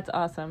 Awesome. That's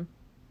awesome.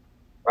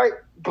 Right?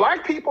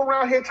 Black people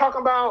around here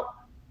talking about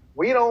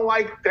we don't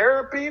like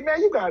therapy.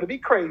 Man, you got to be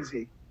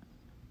crazy.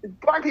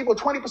 Black people,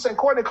 20%,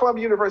 according to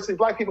Columbia University,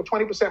 black people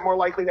 20% more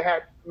likely to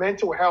have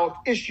mental health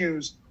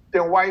issues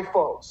than white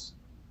folks.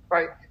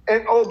 Right?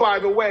 And oh, by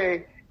the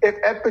way,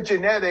 if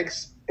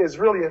epigenetics is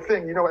really a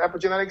thing, you know what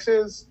epigenetics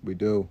is? We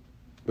do.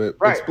 But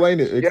right.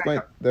 Explain it.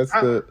 Explain. Yeah.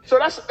 So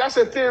that's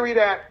a theory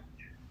that,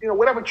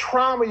 whatever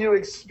trauma you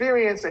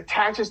experience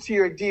attaches to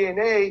your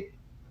DNA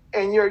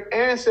and your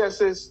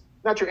ancestors,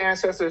 not your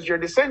ancestors, your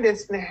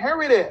descendants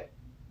inherit it.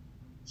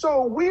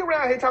 So we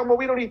around here talking about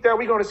we don't eat that.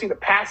 We're going to see the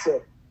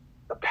passive.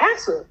 The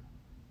passive?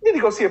 You need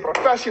to go see a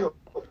professional.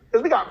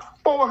 Because we got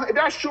 400,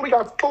 that's true, we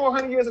got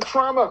 400 years of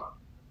trauma.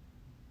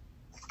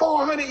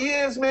 400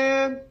 years,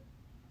 man.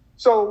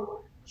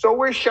 So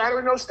we're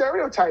shattering those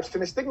stereotypes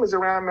and the stigmas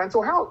around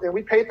mental health. And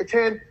we pay for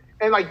 10.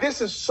 And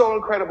this is so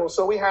incredible.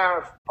 So we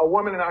have a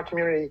woman in our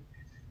community.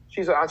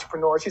 She's an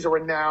entrepreneur. She's a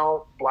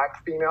renowned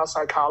Black female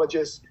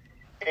psychologist.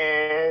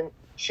 And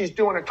she's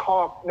doing a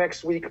talk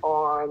next week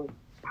on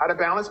how to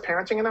balance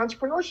parenting and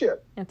entrepreneurship.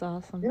 That's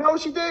awesome. You know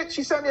what she did?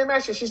 She sent me a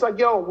message. She's like,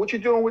 yo, what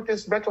you're doing with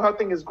this mental health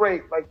thing is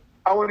great.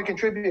 I want to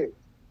contribute.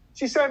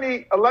 She sent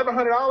me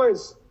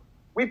 $1,100.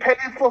 We paid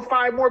for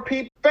 5 more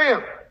people.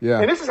 Bam. Yeah.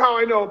 And this is how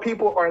I know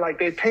people are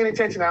they're paying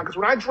attention now. Because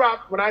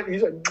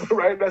he's like,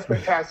 right, that's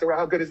fantastic. Right?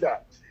 How good is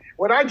that?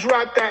 When I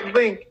dropped that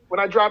link,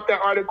 when I dropped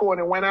that article and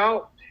it went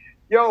out,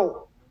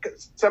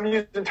 some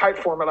using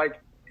Typeform are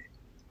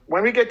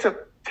when we get to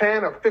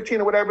 10 or 15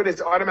 or whatever it is,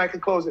 it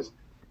automatically closes.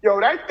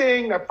 That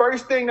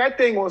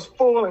thing was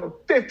full in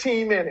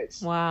 15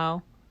 minutes.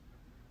 Wow.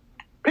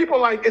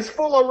 People it's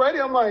full already.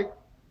 I'm like,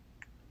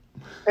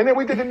 and then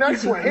we did the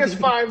next one. Here's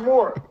 5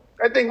 more.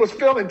 That thing was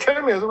filled in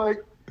 10 minutes. I'm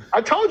like,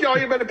 I told y'all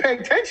you better pay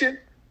attention.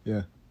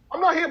 Yeah.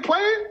 I'm not here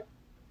playing.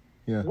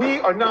 Yeah. We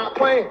are not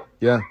playing.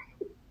 Yeah.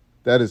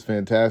 That is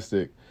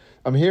fantastic.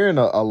 I'm hearing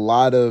a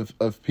lot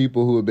of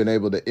people who have been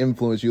able to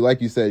influence you. Like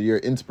you said, your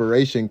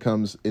inspiration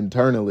comes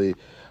internally.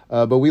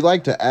 But we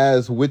like to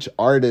ask which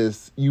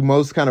artists you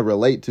most kind of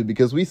relate to,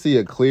 because we see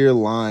a clear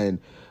line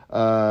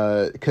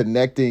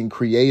connecting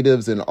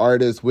creatives and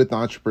artists with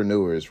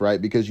entrepreneurs,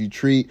 right? Because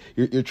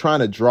you're trying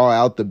to draw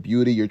out the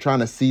beauty. You're trying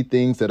to see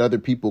things that other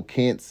people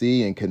can't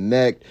see and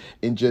connect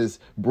and just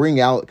bring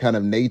out kind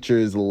of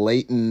nature's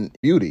latent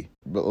beauty,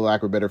 for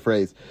lack of a better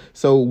phrase.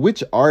 So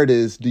which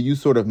artists do you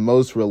sort of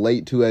most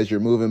relate to as you're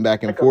moving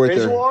back and forth? A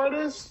visual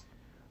artist?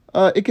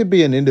 It could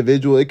be an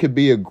individual. It could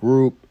be a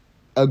group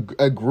of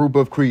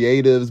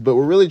creatives, but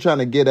we're really trying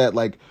to get at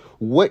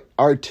what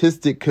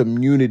artistic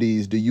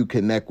communities do you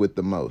connect with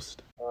the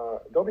most?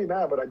 Don't be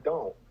mad, but I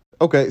don't.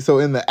 Okay, so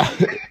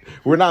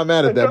we're not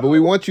mad at that, but we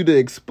want you to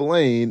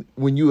explain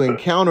when you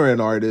encounter an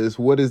artist,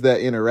 what is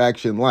that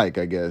interaction like,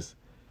 I guess?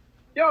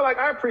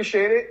 I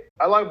appreciate it.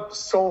 I love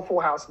soulful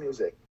house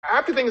music.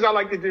 After things I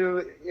like to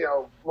do,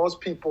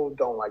 most people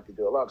don't like to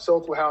do. I love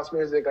soulful house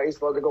music. I used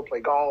to love to go play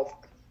golf.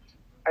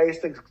 I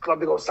used to love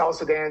to go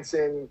salsa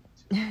dancing.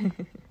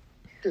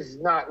 This is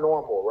not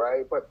normal,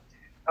 right? But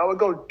I would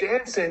go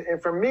dancing,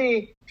 and for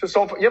me, to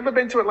soulful. You ever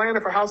been to Atlanta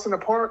for House in the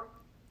Park?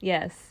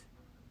 Yes.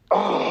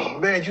 Oh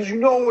man, you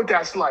know what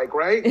that's like,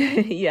 right?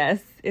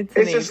 Yes, it's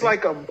amazing. Just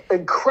like an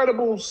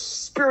incredible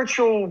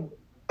spiritual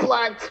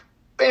Black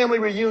family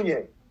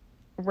reunion.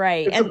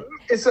 Right.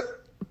 It's a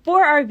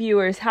for our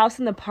viewers, House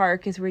in the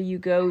Park is where you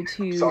go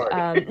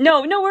to.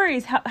 No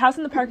worries. House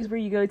in the Park is where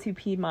you go to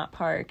Piedmont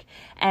Park,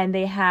 and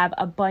they have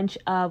a bunch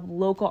of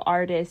local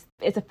artists.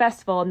 It's a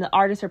festival, and the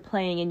artists are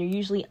playing, and you're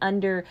usually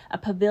under a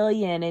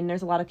pavilion, and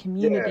there's a lot of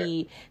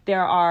community. Yeah.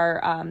 There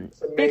are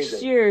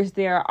fixtures.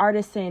 There are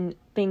artisan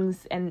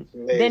things and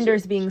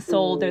vendors being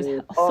sold. There's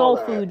soul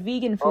food,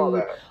 vegan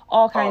food,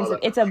 all kinds of.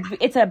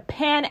 It's a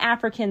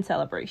Pan-African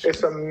celebration.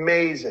 It's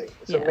amazing.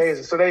 It's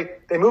amazing. So they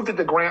moved it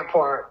to Grant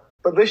Park.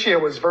 But this year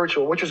was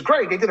virtual, which was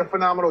great. They did a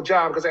phenomenal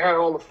job because they had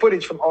all the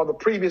footage from all the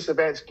previous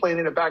events playing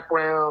in the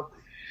background.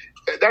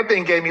 that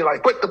thing gave me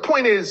life. But the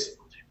point is,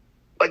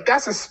 like,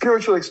 that's a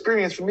spiritual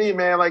experience for me,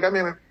 man. Like, I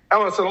mean,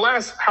 so the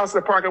last House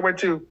of the Park I went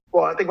to,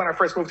 well, I think when I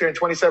first moved here in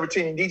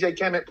 2017, DJ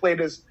Kemet played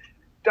this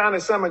Donna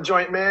Summer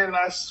joint, man. And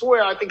I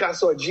swear, I think I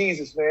saw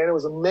Jesus, man. It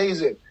was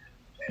amazing.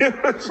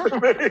 It was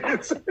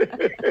amazing.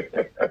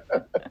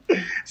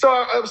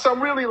 So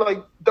I'm really like,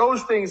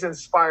 those things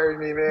inspired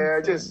me,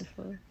 man.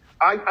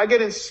 I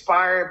get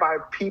inspired by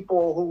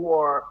people who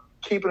are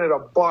keeping it a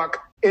buck,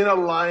 in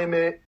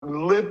alignment,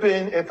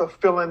 living and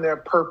fulfilling their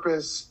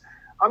purpose.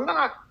 I'm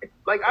not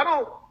like, I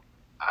don't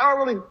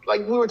really,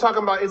 like, we were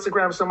talking about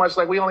Instagram so much,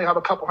 like we only have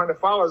a couple hundred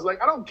followers. Like,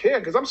 I don't care,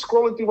 because I'm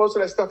scrolling through most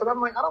of that stuff and I'm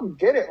like, I don't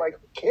get it. Like,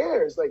 who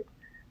cares? Like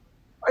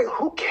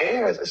who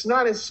cares? It's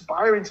not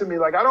inspiring to me.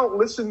 Like, I don't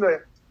listen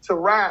to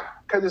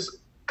rap because it's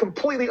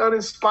completely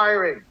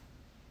uninspiring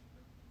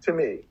to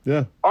me.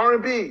 Yeah.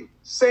 R&B,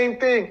 same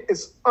thing.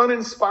 It's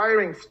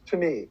uninspiring to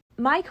me.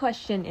 My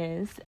question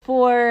is,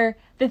 for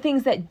the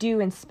things that do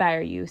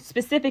inspire you,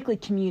 specifically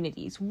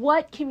communities,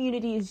 what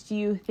communities do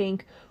you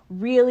think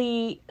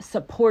really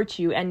support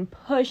you and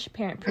push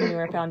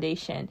Parentpreneur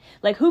Foundation?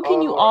 Like, who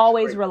can you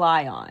always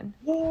rely on?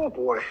 Oh,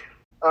 boy.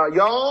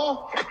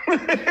 Y'all.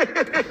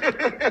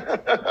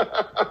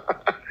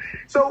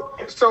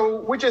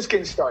 So we're just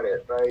getting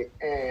started, right?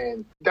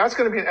 And that's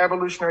going to be an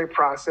evolutionary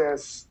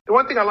process. The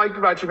one thing I liked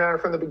about you, man,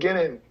 from the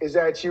beginning is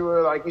that you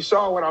were like, you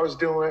saw what I was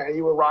doing and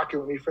you were rocking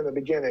with me from the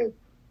beginning,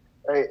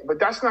 right? But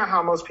that's not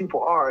how most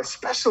people are,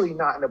 especially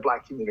not in the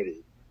Black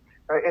community,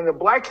 right? In the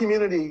Black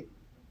community,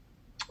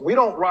 we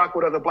don't rock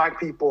with other Black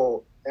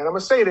people. And I'm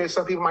going to say this,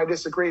 some people might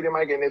disagree, they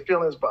might get in their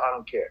feelings, but I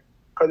don't care,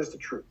 because it's the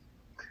truth,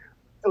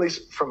 at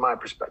least from my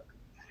perspective.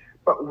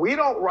 But we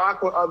don't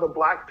rock with other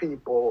Black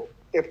people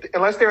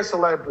unless they're a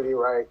celebrity,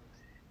 right?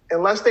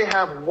 Unless they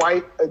have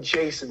white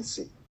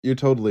adjacency. You're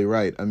totally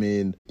right. I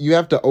mean, you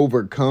have to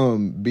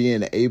overcome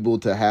being able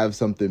to have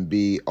something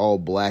be all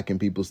Black and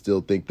people still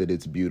think that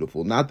it's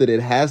beautiful. Not that it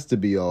has to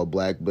be all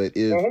Black, but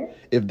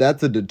if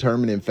that's a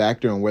determining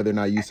factor on whether or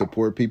not you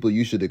support people,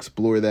 you should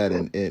explore that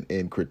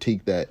and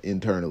critique that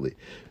internally.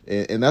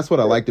 And that's what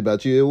I liked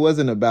about you. It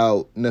wasn't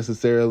about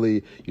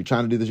necessarily you're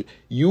trying to do this.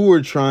 You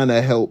were trying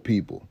to help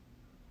people.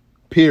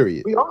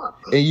 Period. We are.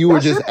 And you were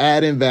just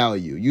adding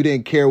value. You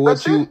didn't care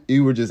what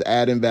you were just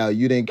adding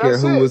value. You didn't care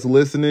who was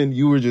listening.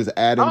 You were just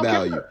adding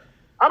value.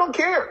 I don't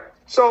care.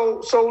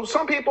 So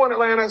some people in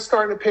Atlanta are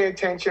starting to pay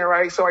attention,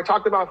 right? So I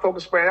talked about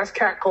Focus Brand. That's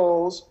Kat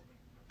Cole's.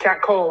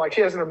 Kat Cole, like,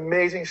 she has an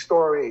amazing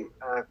story.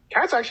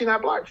 Kat's actually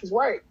not Black. She's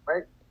white,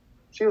 right?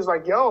 She was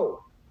like,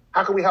 yo,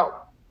 how can we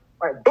help?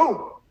 Like,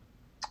 boom.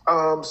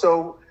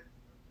 So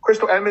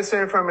Crystal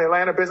Edmondson from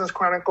Atlanta Business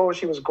Chronicle,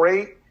 she was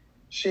great.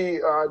 She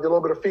did a little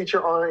bit of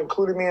feature on it,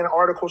 included me in an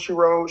article she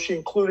wrote. She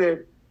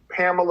included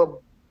Pamela.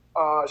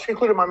 She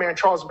included my man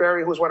Charles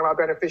Berry, who was one of my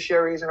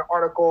beneficiaries, in an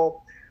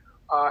article.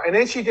 And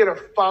then she did a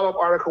follow-up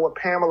article with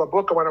Pamela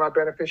Booker, one of my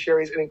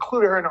beneficiaries, and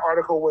included her in an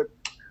article with,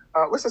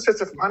 what's the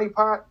sister from Honey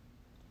Pot?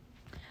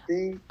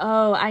 B?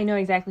 Oh, I know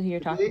exactly who you're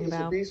talking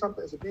about. Is it B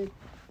something? Is it B?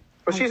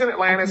 But she's in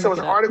Atlanta, so it was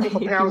an article for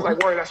Pam. I was like,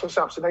 word, that's what's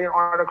up. So now you're an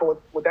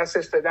article with that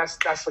sister. That's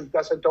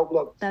a dope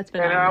look. That's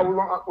phenomenal.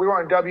 And we were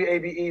on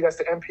WABE, that's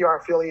the NPR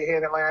affiliate here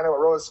in Atlanta,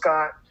 with Rose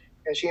Scott,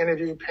 and she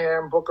interviewed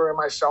Pam Booker and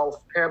myself.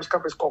 Pam's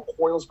company is called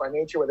Coils by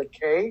Nature with a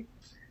K.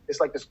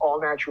 It's like this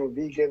all-natural,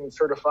 vegan,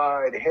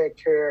 certified hair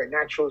care,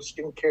 natural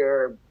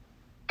skincare,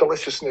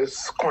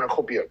 deliciousness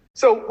cornucopia.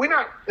 So we're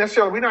not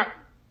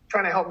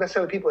trying to help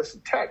necessarily people in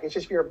tech. It's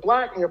just, if you're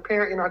Black and you're a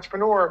parent, you're an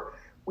entrepreneur,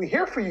 we're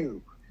here for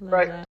you.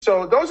 Right. That.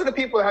 So those are the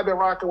people that have been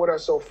rocking with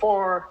us so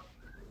far.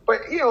 But,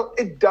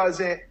 it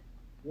doesn't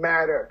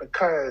matter,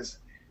 because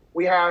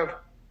we have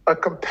a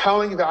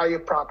compelling value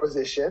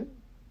proposition.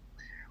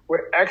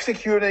 We're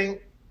executing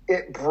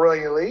it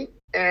brilliantly.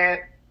 And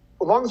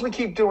as long as we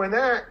keep doing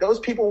that, those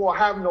people will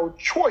have no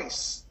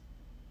choice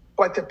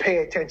but to pay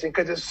attention,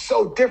 because it's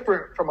so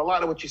different from a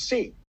lot of what you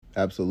see.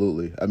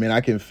 Absolutely. I mean,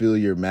 I can feel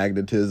your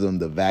magnetism,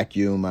 the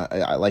vacuum.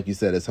 I like you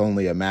said, it's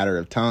only a matter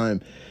of time.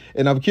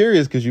 And I'm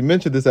curious, because you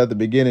mentioned this at the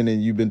beginning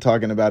and you've been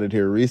talking about it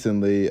here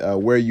recently,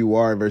 where you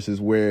are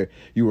versus where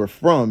you were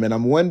from. And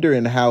I'm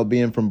wondering how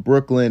being from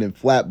Brooklyn and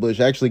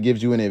Flatbush actually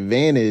gives you an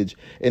advantage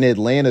in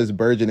Atlanta's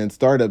burgeoning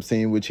startup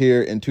scene, which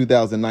here in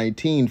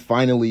 2019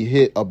 finally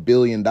hit $1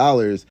 billion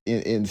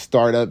in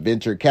startup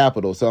venture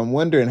capital. So I'm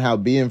wondering how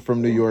being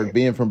from New York,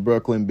 being from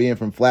Brooklyn, being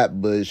from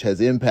Flatbush has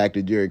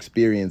impacted your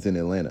experience in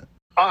Atlanta.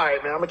 All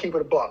right, man, I'm going to keep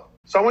it a buck.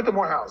 So I went to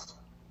Morehouse.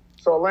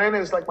 So Atlanta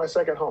is like my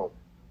second home.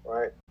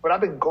 Right. But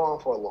I've been gone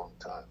for a long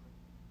time.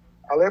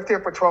 I lived here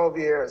for 12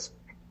 years.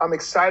 I'm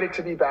excited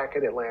to be back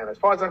in Atlanta. As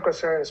far as I'm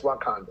concerned, it's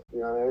Wakanda.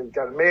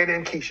 Got a man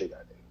named Keisha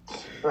that day.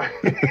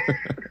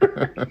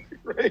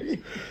 Right?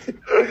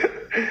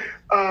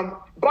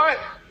 But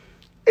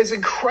as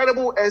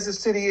incredible as the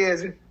city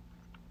is,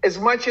 as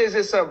much as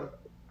it's a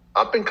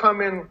up and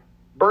coming,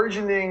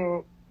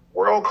 burgeoning,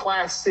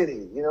 world-class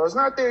city, it's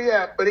not there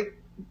yet, but it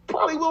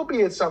probably will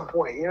be at some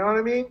point. You know what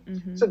I mean?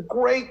 Mm-hmm. It's a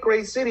great,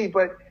 great city,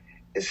 but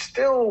it's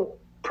still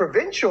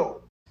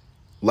provincial.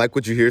 Like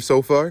what you hear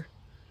so far?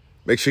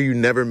 Make sure you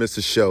never miss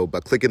a show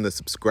by clicking the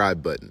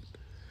subscribe button.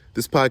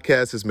 This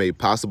podcast is made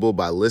possible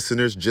by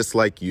listeners just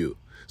like you.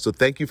 So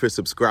thank you for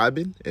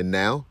subscribing, and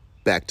now,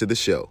 back to the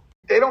show.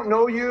 They don't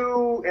know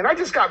you. And I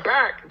just got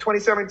back in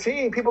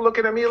 2017. People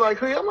looking at me like,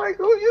 who? I'm like,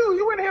 who you?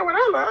 You weren't here when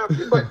I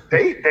left. But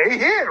they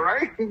here,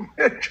 right?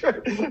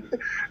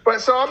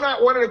 But so I'm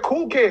not one of the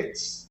cool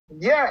kids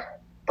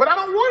yet. But I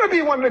don't want to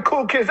be one of the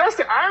cool kids. That's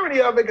the irony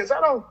of it, because I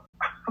don't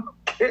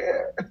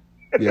care.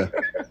 Yeah.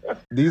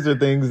 These are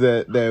things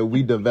that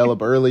we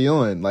develop early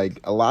on.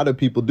 Like, a lot of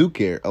people do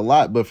care a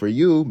lot, but for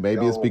you,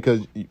 maybe it's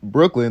because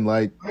Brooklyn,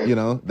 like, you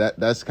know,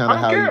 that's kind of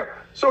how care.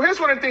 So here's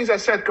one of the things that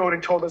Seth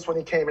Godin told us when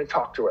he came and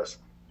talked to us.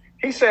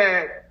 He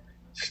said,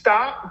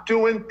 stop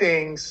doing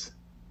things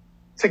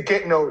to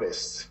get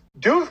noticed.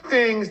 Do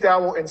things that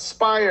will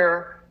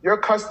inspire your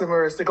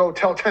customers to go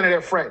tell 10 of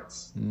their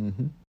friends.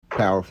 Mm-hmm.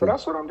 Powerful. So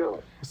that's what I'm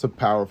doing. It's a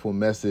powerful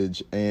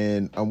message.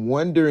 And I'm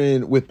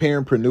wondering, with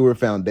Parentpreneur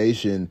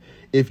Foundation,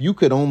 if you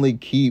could only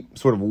keep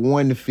sort of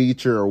one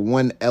feature or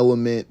one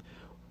element,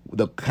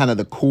 the kind of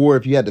the core,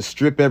 if you had to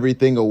strip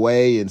everything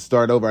away and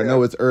start over, I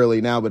know it's early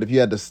now, but if you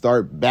had to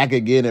start back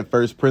again at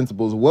first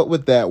principles, what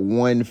would that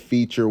one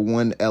feature,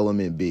 one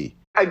element be?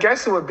 I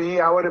guess it would be,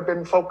 I would have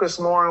been focused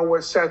more on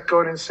what Seth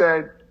Godin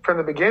said from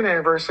the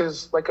beginning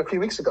versus like a few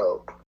weeks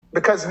ago.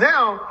 Because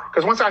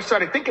once I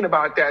started thinking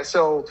about that,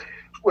 so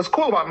what's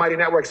cool about Mighty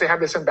Networks, they have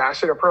this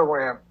ambassador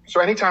program. So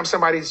anytime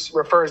somebody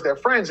refers their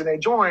friends and they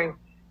join,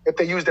 if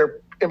they use their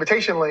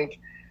invitation link,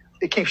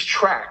 it keeps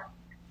track.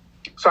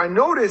 So I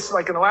noticed,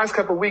 like, in the last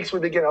couple of weeks,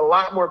 we've been getting a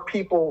lot more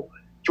people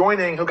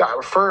joining who got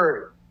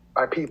referred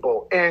by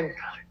people. And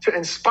to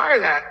inspire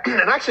that,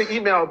 and I actually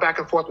emailed back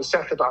and forth with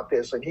Seth about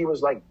this, and he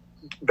was like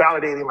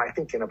validating my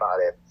thinking about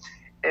it.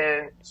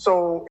 And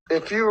so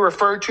if you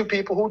refer two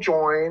people who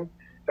join,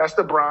 that's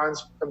the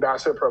Bronze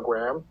Ambassador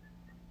Program,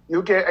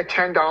 you get a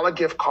 $10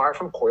 gift card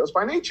from Coils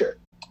by Nature.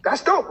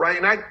 That's dope, right?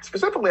 And I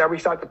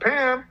reached out to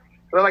Pam.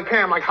 They're like,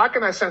 Pam, like, how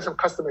can I send some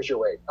customers your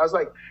way? I was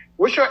like,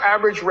 what's your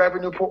average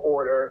revenue per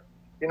order?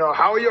 You know,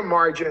 how are your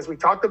margins? We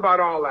talked about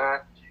all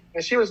that.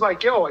 And she was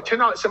like, yo,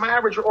 $10. So my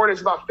average order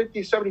is about $50,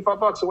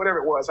 $75 or whatever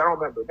it was. I don't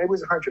remember. Maybe it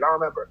was 100. I don't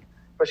remember.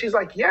 But she's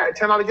like, yeah, a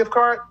 $10 gift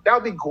card, that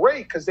would be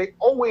great, because they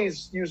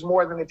always use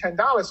more than the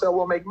 $10. So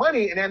we'll make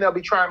money, and then they'll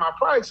be trying my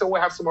product. So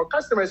we'll have some more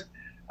customers.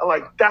 I'm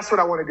like, that's what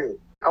I want to do.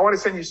 I want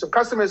to send you some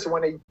customers. And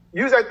when they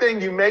use that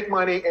thing, you make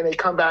money, and they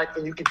come back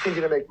and you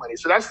continue to make money.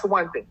 So that's the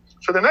one thing.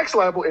 So the next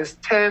level is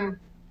 10,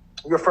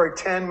 you refer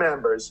 10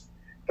 members.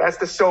 That's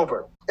the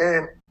silver.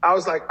 And I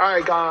was like, all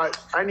right, God,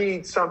 I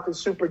need something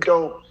super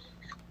dope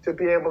to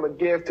be able to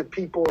give to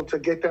people, to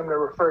get them to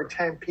refer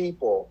 10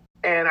 people.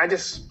 And I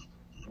just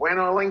went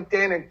on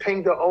LinkedIn and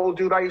pinged the old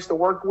dude I used to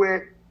work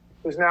with,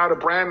 who's now the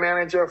brand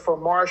manager for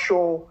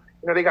Marshall.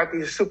 You know, they got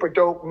these super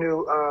dope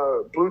new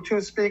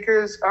Bluetooth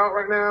speakers out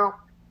right now.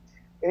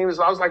 And I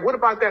was like, what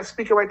about that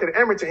speaker right to the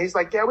Emerson? He's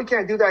like, yeah, we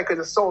can't do that because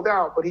it's sold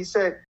out. But he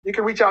said, you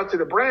can reach out to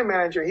the brand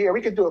manager here.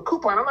 We could do a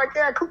coupon. I'm like,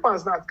 yeah,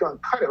 coupon's not going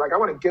to cut it. Like, I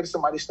want to give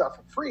somebody stuff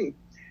for free.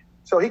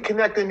 So he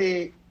connected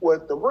me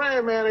with the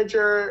brand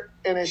manager.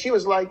 And then she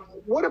was like,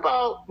 what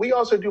about, we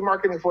also do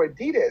marketing for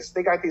Adidas.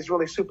 They got these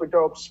really super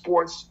dope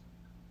sports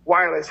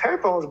wireless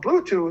headphones,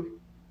 Bluetooth.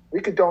 We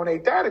could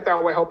donate that if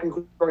that would help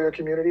you grow your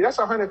community. That's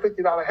a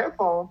 $150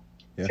 headphone.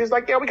 Yeah. She's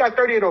like, yeah, we got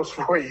 30 of those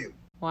for you.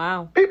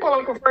 Wow. People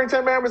are referring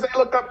 10 members. They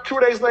look up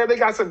 2 days later, they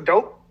got some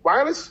dope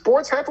wireless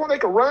sports headphones they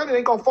can run and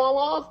ain't going to fall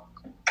off.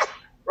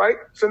 Right?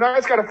 So now I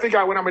just got to figure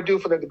out what I'm going to do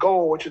for the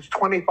goal, which is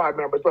 25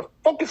 members. But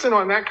focusing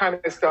on that kind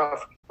of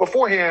stuff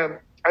beforehand,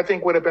 I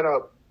think would have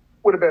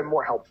been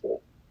more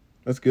helpful.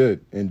 That's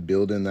good. And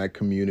building that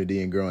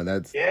community and growing.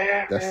 That's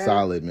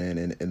solid, man.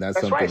 And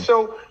that's something. Right.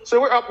 So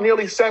we're up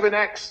nearly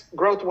 7x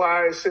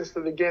growth-wise since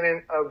the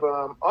beginning of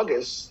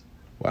August.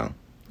 Wow.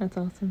 That's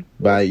awesome.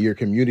 By your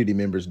community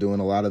members doing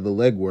a lot of the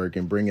legwork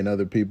and bringing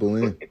other people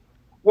in.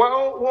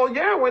 Well,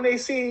 yeah. When they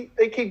see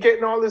they keep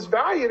getting all this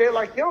value, they're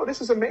like, yo,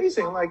 this is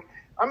amazing. Like,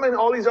 I'm in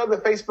all these other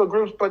Facebook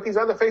groups, but these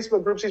other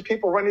Facebook groups, these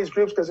people run these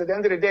groups because at the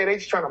end of the day, they're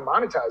just trying to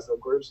monetize those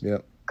groups. Yeah.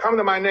 Come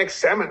to my next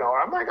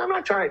seminar. I'm like, I'm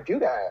not trying to do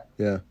that.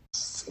 Yeah.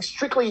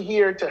 Strictly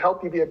here to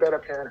help you be a better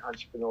parent,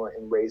 entrepreneur,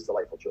 and raise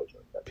delightful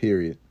children.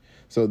 Period.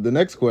 So the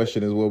next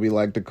question is what we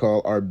like to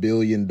call our $1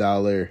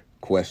 billion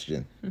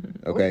question.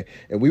 Okay.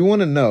 And we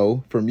want to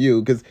know from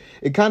you, because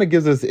it kind of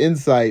gives us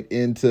insight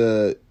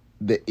into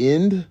the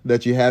end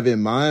that you have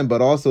in mind,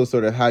 but also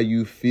sort of how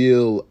you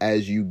feel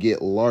as you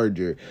get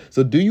larger.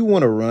 So do you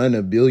want to run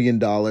 $1 billion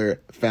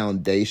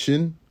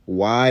foundation?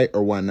 Why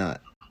or why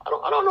not?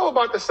 I don't know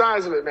about the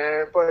size of it,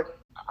 man, but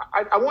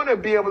I want to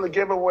be able to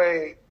give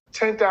away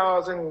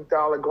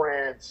 $10,000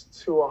 grants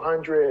to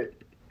 100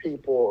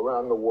 people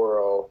around the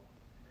world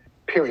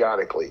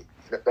periodically.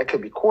 That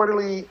could be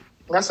quarterly.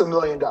 That's $1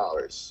 million,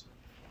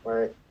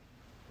 right?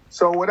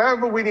 So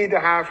whatever we need to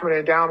have from an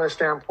endowment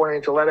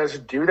standpoint to let us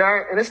do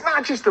that. And it's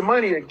not just the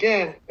money,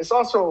 again, it's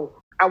also,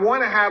 I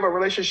want to have a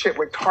relationship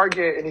with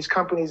Target and these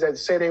companies that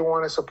say they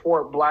want to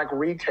support Black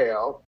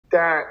retail,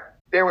 that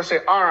they will say,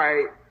 all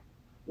right,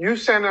 you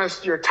send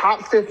us your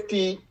top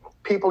 50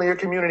 people in your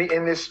community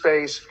in this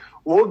space.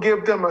 We'll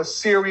give them a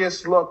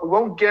serious look. We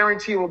won't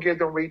guarantee we'll give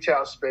them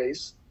retail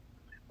space,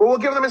 but we'll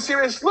give them a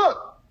serious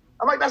look.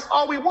 I'm like, that's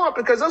all we want,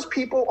 because those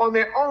people on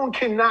their own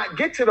cannot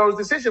get to those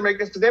decision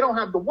makers because they don't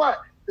have the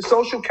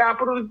social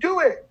capital to do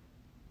it.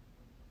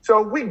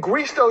 So we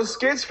grease those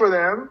skids for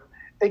them.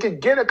 They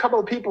could get a couple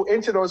of people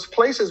into those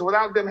places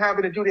without them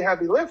having to do the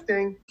heavy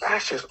lifting.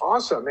 That's just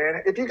awesome,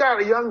 man. If you got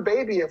a young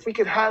baby, if we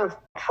could have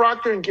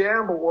Procter &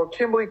 Gamble or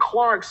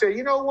Kimberly-Clark say,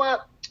 you know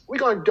what? We're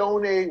going to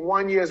donate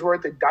 1 year's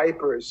worth of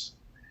diapers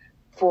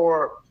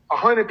for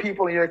 100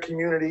 people in your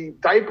community,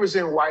 diapers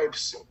and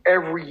wipes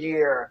every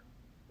year.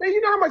 Man, you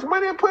know how much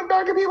money they're putting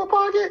back in people's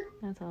pocket?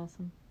 That's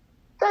awesome.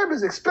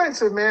 Diapers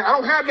expensive, man. I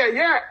don't have that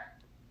yet,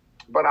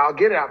 but I'll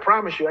get it. I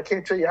promise you. I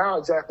can't tell you how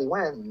exactly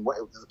when.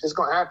 It's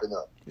going to happen,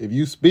 though. If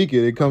you speak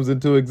it, it comes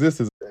into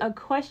existence. A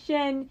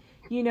question,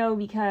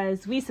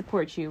 because we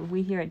support you.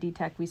 We here at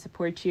DTech, we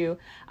support you.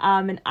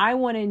 And I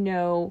want to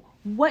know,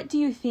 what do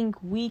you think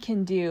we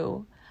can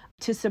do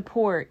to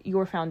support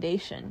your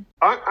foundation?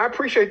 I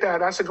appreciate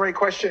that. That's a great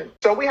question.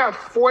 So we have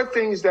 4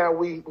 things that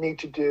we need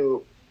to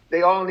do.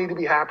 They all need to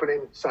be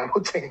happening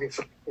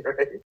simultaneously,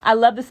 right? I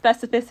love the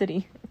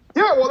specificity.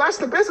 Yeah, well, that's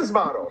the business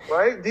model,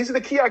 right? These are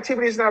the key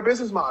activities in our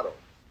business model.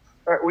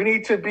 Right? We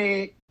need to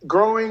be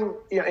growing,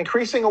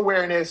 increasing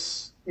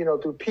awareness,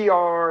 through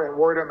PR and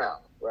word of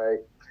mouth, right?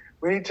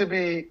 We need to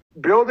be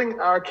building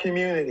our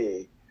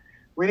community.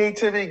 We need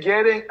to be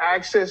getting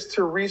access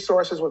to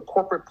resources with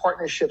corporate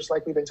partnerships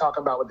like we've been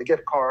talking about with the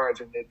gift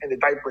cards and the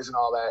diapers and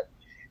all that.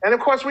 And, of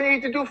course, we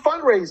need to do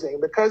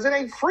fundraising because it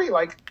ain't free.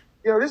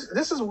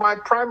 This is my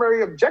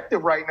primary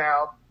objective right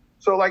now.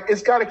 So,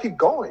 it's got to keep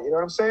going. You know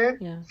what I'm saying?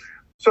 Yeah.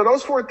 So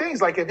those 4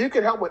 things, if you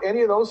could help with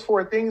any of those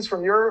 4 things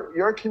from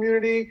your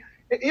community,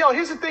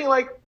 here's the thing,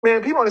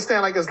 man, people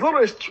understand, as little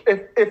as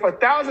if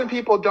 1,000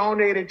 people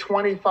donated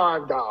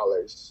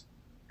 $25,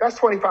 that's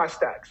 25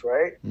 stacks,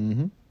 right?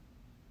 Mm-hmm.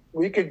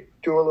 We could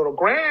do a little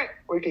grant.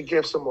 We could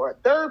give some more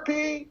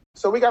therapy.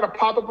 So we got to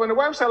pop up on the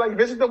website,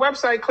 visit the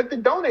website, click the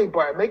donate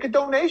button, make a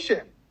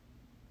donation.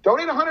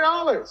 Donate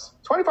 $100,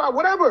 $25,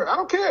 whatever. I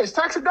don't care. It's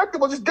tax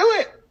deductible. Just do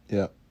it.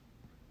 Yeah.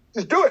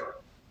 Just do it.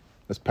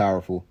 That's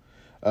powerful.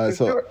 Just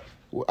do it.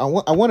 I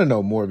want to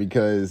know more,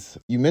 because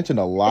you mentioned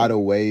a lot of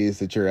ways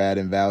that you're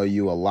adding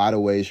value, a lot of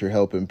ways you're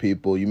helping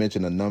people. You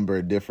mentioned a number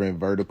of different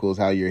verticals,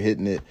 how you're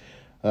hitting it.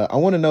 I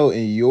want to know,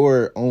 in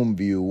your own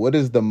view, what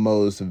is the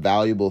most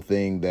valuable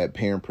thing that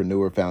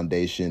Parentpreneur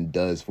Foundation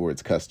does for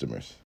its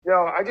customers?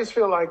 I just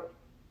feel like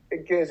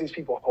it gives these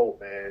people hope,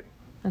 man.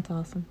 That's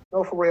awesome.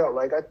 No, for real.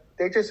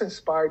 They're just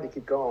inspired to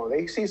keep going.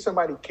 They see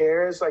somebody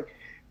cares.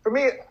 For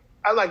me,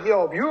 I if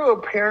you're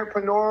a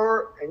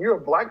parentpreneur and you're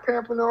a Black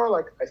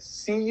parentpreneur, I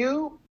see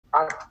you,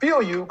 I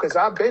feel you, because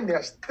I've been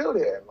there, still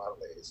there in a lot of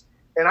ways.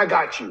 And I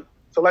got you.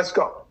 So let's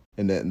go.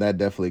 And that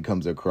definitely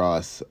comes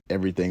across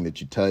everything that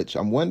you touch.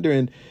 I'm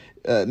wondering,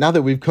 now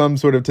that we've come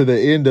sort of to the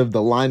end of the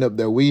lineup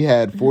that we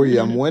had for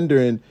you, I'm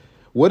wondering,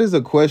 what is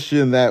a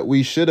question that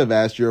we should have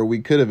asked you or we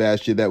could have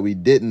asked you that we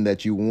didn't,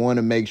 that you want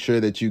to make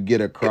sure that you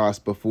get across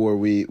before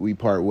we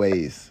part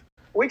ways?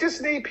 We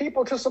just need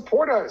people to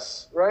support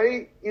us,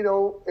 right?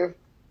 If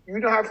you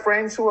don't have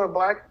friends who are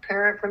Black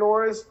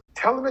parentpreneurs,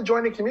 tell them to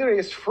join the community.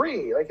 It's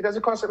free. It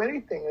doesn't cost them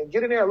anything.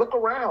 Get in there, look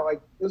around.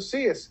 You'll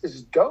see it's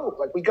dope.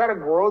 We got to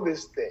grow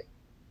this thing.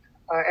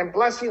 And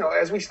plus,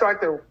 as we start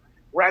to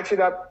ratchet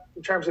up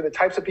in terms of the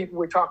types of people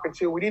we're talking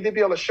to, we need to be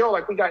able to show,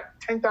 we got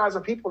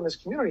 10,000 people in this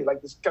community.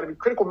 There's got to be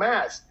critical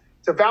mass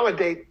to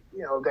validate,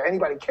 that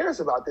anybody cares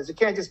about this. It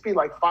can't just be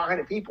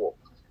 500 people,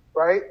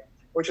 right?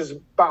 Which is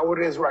about what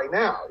it is right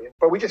now.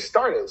 But we just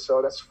started,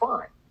 so that's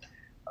fine.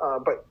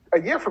 But a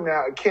year from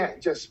now, it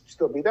can't just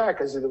still be that,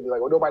 because it'll be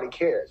nobody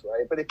cares,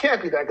 right? But it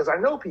can't be that, because I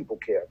know people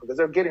care, because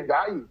they're getting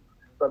value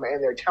from it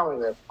and they're telling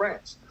their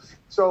friends.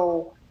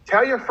 So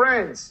tell your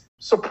friends,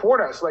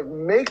 support us,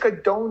 make a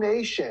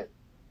donation.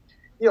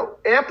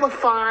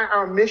 Amplify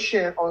our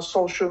mission on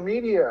social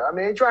media.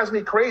 It drives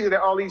me crazy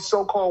that all these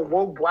so-called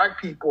woke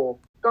Black people,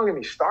 don't get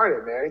me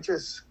started, man. It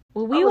just...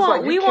 Well, we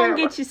won't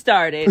get you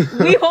started.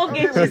 We won't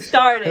get you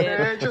started.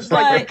 Man, just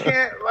they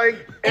can't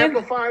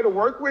amplify the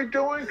work we're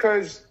doing,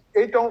 because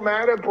it don't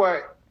matter,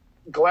 but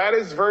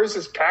Gladys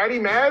versus Patty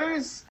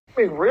matters?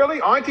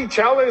 Really? Auntie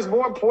Chella is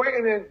more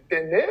important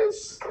than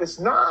this? It's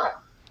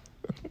not.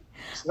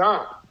 It's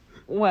not.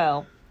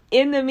 Well,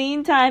 in the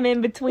meantime,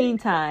 in between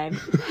time,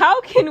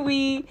 how can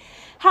we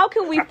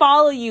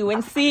follow you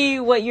and see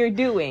what you're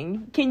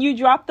doing? Can you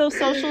drop those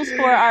socials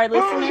for our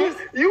listeners?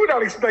 You were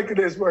not expecting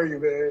this, were you,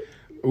 man?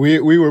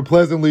 We were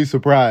pleasantly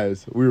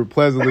surprised.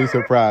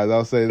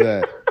 I'll say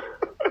that.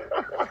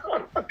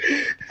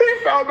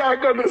 He fell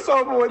back on the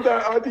sofa with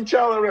that Auntie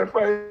Chella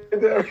right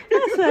there.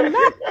 Listen,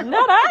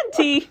 not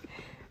Auntie.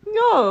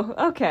 No,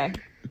 okay.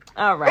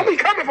 All right. Don't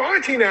be coming for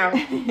Auntie now.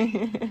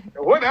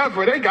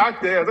 Whatever, they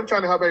got theirs. I'm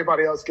trying to help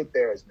everybody else get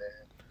theirs, man.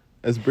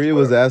 As Bria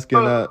was asking,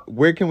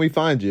 where can we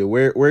find you?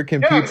 Where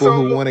can people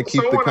who want to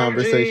keep the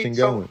conversation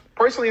going?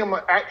 Personally, I'm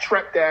at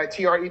TrepDad,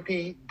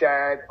 TREP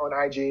Dad on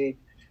IG.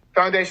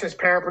 Foundation is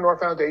Parentpreneur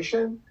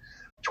Foundation.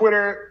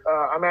 Twitter,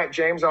 I'm at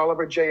James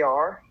Oliver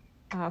Jr.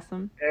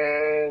 Awesome.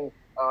 And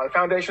the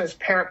foundation is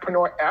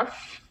Parentpreneur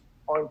F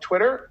on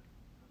Twitter.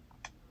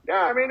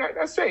 Yeah, I mean,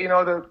 that's it. You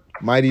know, the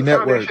Mighty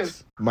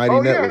Networks. Mighty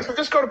Networks. Yeah, so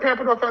just go to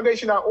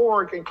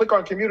parentpreneurfoundation.org and click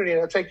on community, and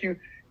it'll take you.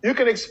 You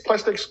can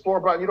press the explore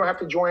button. You don't have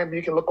to join, but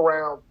you can look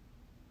around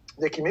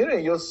the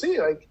community. You'll see,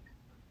 like,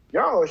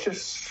 yo, it's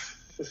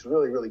just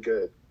really, really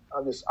good.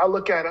 I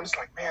look at it, I'm just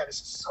like, man,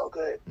 this is so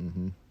good.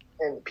 Mm-hmm.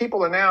 And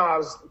people are now,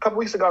 a couple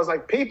weeks ago, I was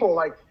like, people,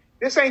 like,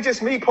 this ain't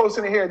just me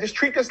posting it here. Just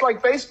treat this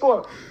like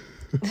Facebook.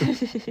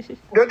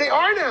 They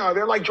are now.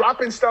 They're like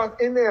dropping stuff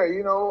in there,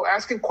 you know,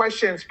 asking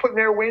questions, putting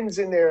their wins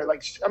in there.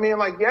 Like, I mean,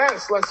 like,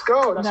 yes, let's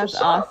go. That's what's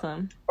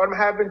awesome. But I'm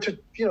having to,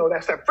 you know,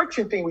 that's that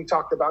friction thing we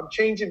talked about,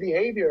 changing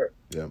behavior.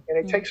 Yeah. And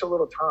it takes a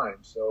little time.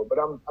 So, but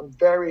I'm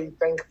very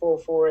thankful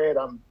for it.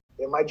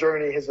 In my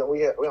journey, we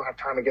don't have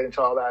time to get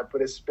into all that, but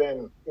it's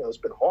been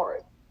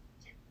hard.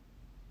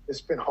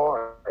 It's been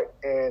hard.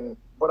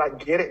 But I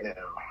get it now.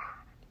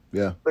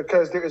 Yeah.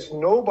 Because there is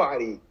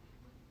nobody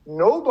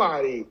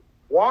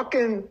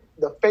walking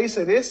the face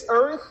of this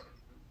earth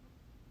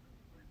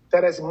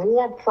that is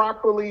more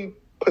properly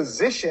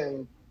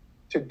positioned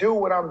to do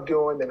what I'm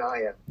doing than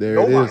I am.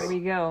 Nobody.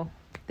 It is.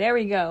 There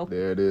we go.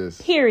 There it is.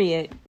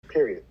 Period.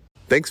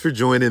 Thanks for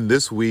joining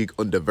this week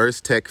on Diverse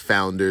Tech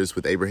Founders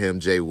with Abraham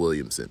J.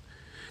 Williamson.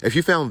 If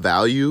you found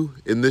value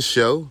in this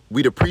show,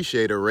 we'd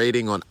appreciate a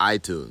rating on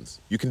iTunes.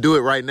 You can do it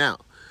right now.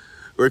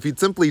 Or if you'd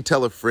simply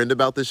tell a friend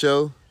about the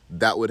show,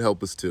 that would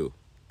help us too.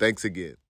 Thanks again.